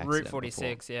there by accident. Route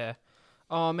 46, yeah.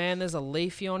 Oh, man, there's a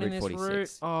Leafeon in Route this route.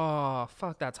 46. Oh,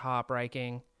 fuck, that's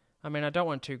heartbreaking. I mean, I don't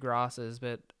want 2 grasses,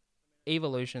 but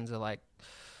evolutions are like...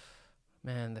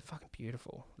 Man, they're fucking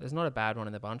beautiful. There's not a bad one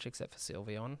in the bunch except for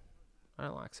Sylveon. I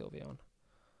don't like Sylveon.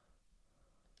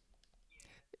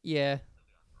 Yeah,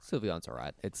 Sylveon's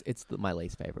alright. It's my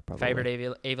least favorite probably.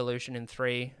 Favorite evolution in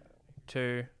 3,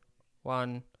 2,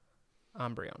 1,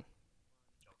 Umbreon.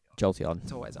 Jolteon.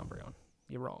 It's always Umbreon.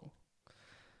 You're wrong.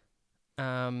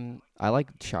 I like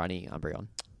shiny Umbreon.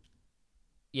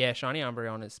 Yeah, shiny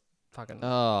Umbreon is fucking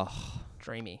Oh,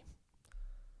 dreamy.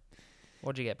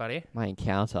 What'd you get, buddy? my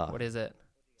encounter. What is it?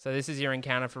 So this is your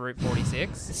encounter for Route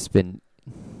 46.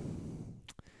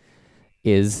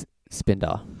 Is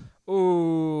Spinder.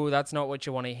 Ooh, that's not what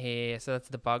you want to hear. So that's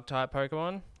the bug type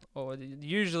Pokemon. Or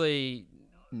usually,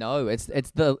 No, it's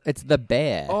the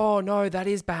bear. oh no, that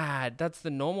is bad. That's the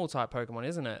normal type Pokemon,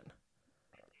 isn't it?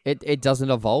 It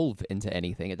doesn't evolve into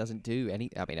anything. It doesn't do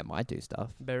any. I mean, it might do stuff.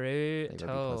 Very They would be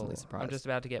pleasantly I'm surprised. just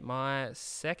about to get my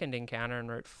second encounter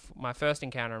in my first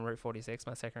encounter in Route 46,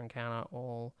 my second encounter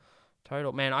all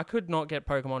total. Man, I could not get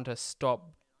Pokemon to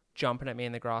stop jumping at me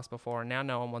in the grass before, and now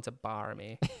no one wants a bar at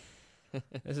me.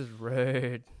 This is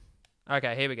rude.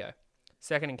 Okay, here we go.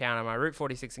 Second encounter. My Route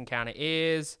 46 encounter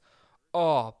is...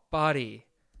 Oh, buddy.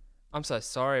 I'm so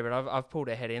sorry, but I've pulled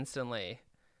ahead instantly.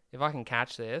 If I can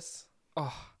catch this...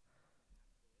 Oh.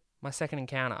 My second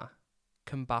encounter.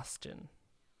 Combustion.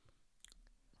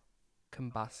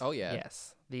 Oh, yeah.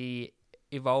 Yes. The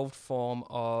evolved form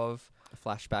of...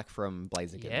 Flashback from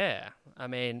Blaziken. Yeah. I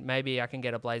mean, maybe I can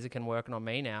get a Blaziken working on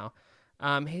me now.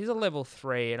 He's a level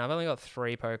 3, and I've only got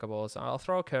 3 Pokeballs. I'll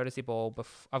throw a Courtesy Ball.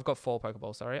 I've got 4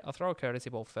 Pokeballs, sorry. I'll throw a Courtesy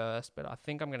Ball first, but I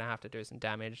think I'm going to have to do some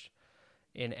damage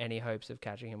in any hopes of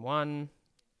catching him. 1,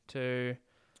 2,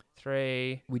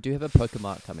 3. We do have a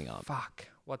Pokemart coming up. Fuck.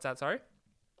 What's that, sorry?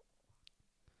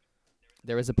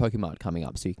 There is a Pokemart coming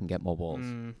up, so you can get more balls.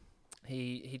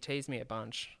 He teased me a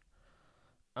bunch.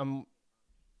 I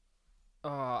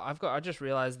just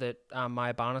realized that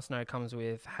my Abanasnow comes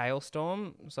with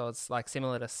Hailstorm, so it's like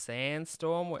similar to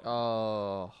Sandstorm.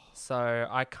 Oh. So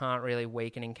I can't really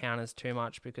weaken encounters too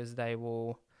much because they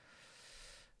will...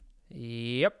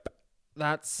 Yep.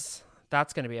 That's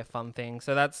going to be a fun thing.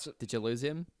 So that's... Did you lose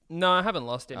him? No, I haven't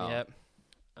lost him Oh. yet.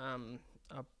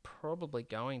 I'm probably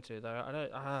going to,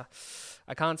 though.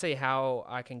 I can't see how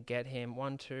I can get him.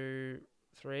 1, 2,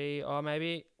 3, or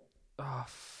maybe... Oh,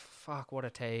 fuck, what a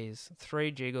tease.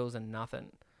 3 jiggles and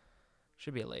nothing.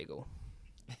 Should be illegal.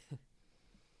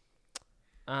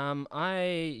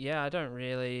 I don't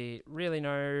really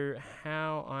know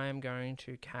how I'm going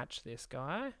to catch this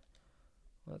guy.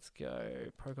 Let's go.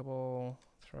 Pokeball,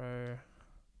 throw.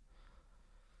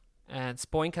 And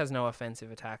Spoink has no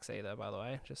offensive attacks either, by the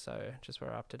way, just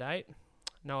we're up to date.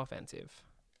 No offensive.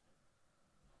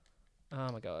 Oh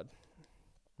my god.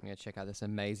 I'm going to check out this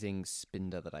amazing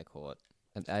Spinder that I caught.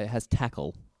 And it has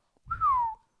tackle.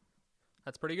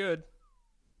 That's pretty good.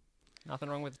 Nothing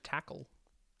wrong with tackle.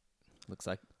 Looks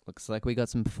like we got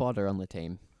some fodder on the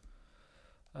team.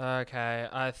 Okay,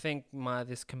 I think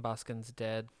this Combusken's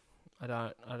dead. I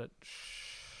don't.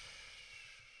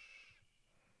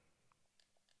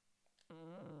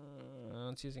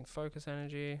 It's using focus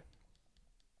energy.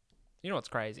 You know what's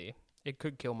crazy? It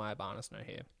could kill my Abanasno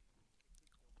here.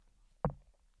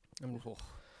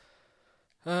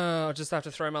 I'll just have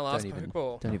to throw my last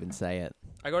Pokeball. Don't even say it.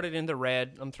 I got it in the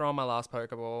red. I'm throwing my last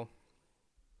Pokeball.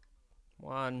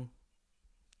 1,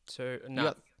 2...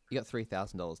 No. You got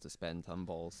 $3,000 to spend on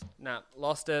balls. Nah,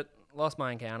 lost it. Lost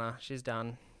my encounter. She's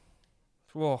done.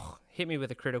 Whoa, hit me with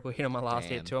a critical hit on my last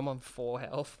hit too. I'm on 4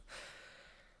 health.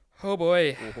 Oh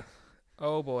boy. Ooh.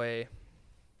 Oh boy.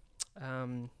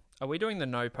 Are we doing the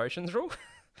no potions rule?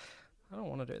 I don't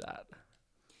want to do that.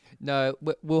 No,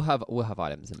 we'll have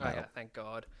items in battle. Okay, thank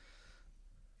God.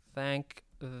 Thank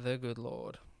the good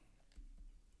Lord.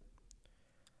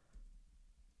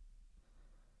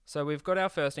 So we've got our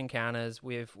first encounters.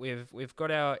 We've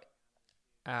got our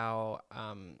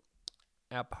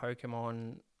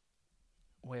Pokemon.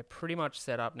 We're pretty much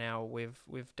set up now.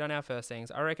 We've done our first things.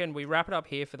 I reckon we wrap it up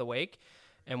here for the week,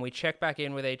 and we check back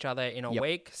in with each other in a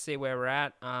week, see where we're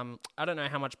at. I don't know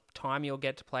how much time you'll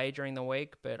get to play during the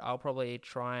week, but I'll probably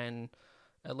try and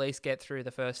at least get through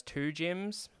the first 2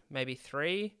 gyms, maybe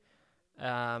 3.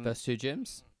 First 2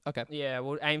 gyms? Okay. Yeah,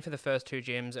 we'll aim for the first 2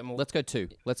 gyms, and let's go 2.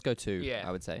 Let's go 2. Yeah.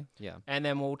 I would say. Yeah. And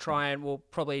then we'll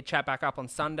probably chat back up on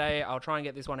Sunday. I'll try and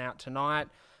get this one out tonight.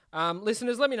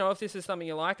 Listeners, let me know if this is something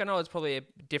you like. I know it's probably a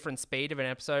different speed of an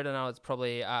episode. I know it's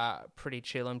probably pretty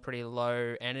chill and pretty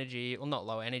low energy. Well, not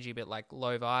low energy, but like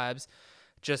low vibes.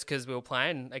 Just because we were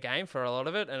playing a game for a lot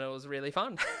of it, and it was really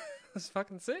fun. It was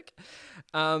fucking sick.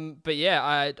 But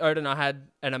yeah, Odin, I had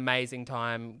an amazing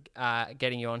time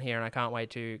getting you on here, and I can't wait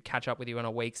to catch up with you in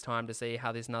a week's time to see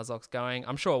how this Nuzlocke's going.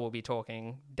 I'm sure we'll be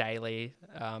talking daily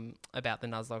about the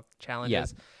Nuzlocke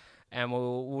challenges. Yeah. And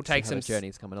we'll take some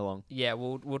journeys coming along. Yeah,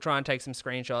 we'll try and take some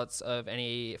screenshots of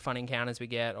any fun encounters we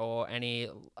get or any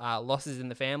losses in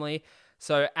the family.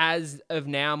 So as of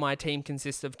now, my team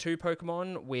consists of 2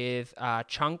 Pokemon with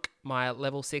Chunk, my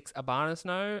level 6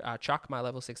 Abanasno, Chuck, my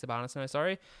level 6 Abanasno,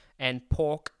 sorry, and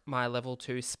Pork, my level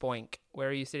 2 Spoink. Where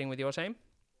are you sitting with your team?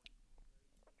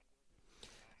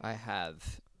 I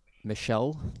have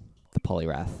Michelle, the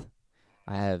Poliwrath.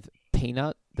 I have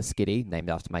Peanut, the Skitty, named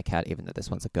after my cat, even though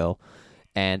this one's a girl.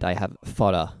 And I have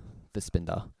Fodder, the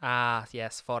Spinder. Ah,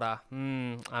 yes, Fodder.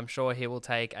 I'm sure he will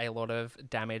take a lot of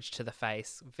damage to the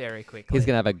face very quickly. He's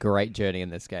going to have a great journey in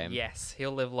this game. Yes,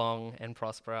 he'll live long and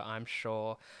prosper, I'm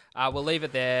sure. We'll leave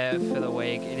it there for the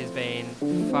week. It has been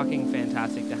fucking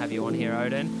fantastic to have you on here,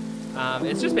 Odin.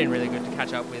 It's just been really good to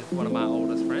catch up with one of my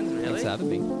oldest friends, really. Thanks for having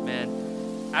me. Man.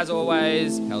 As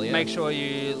always, yeah. Make sure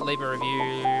you leave a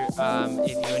review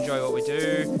if you enjoy what we do.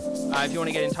 If you want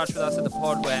to get in touch with us at the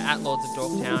pod, we're at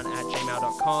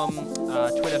lordsofdorktown@gmail.com.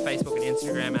 Twitter, Facebook, and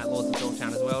Instagram at Lords of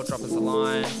Dorktown as well. Drop us a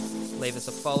line, leave us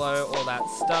a follow, all that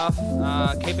stuff.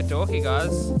 Keep it dorky,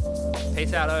 guys.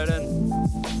 Peace out, Odin.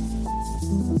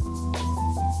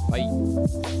 Bye.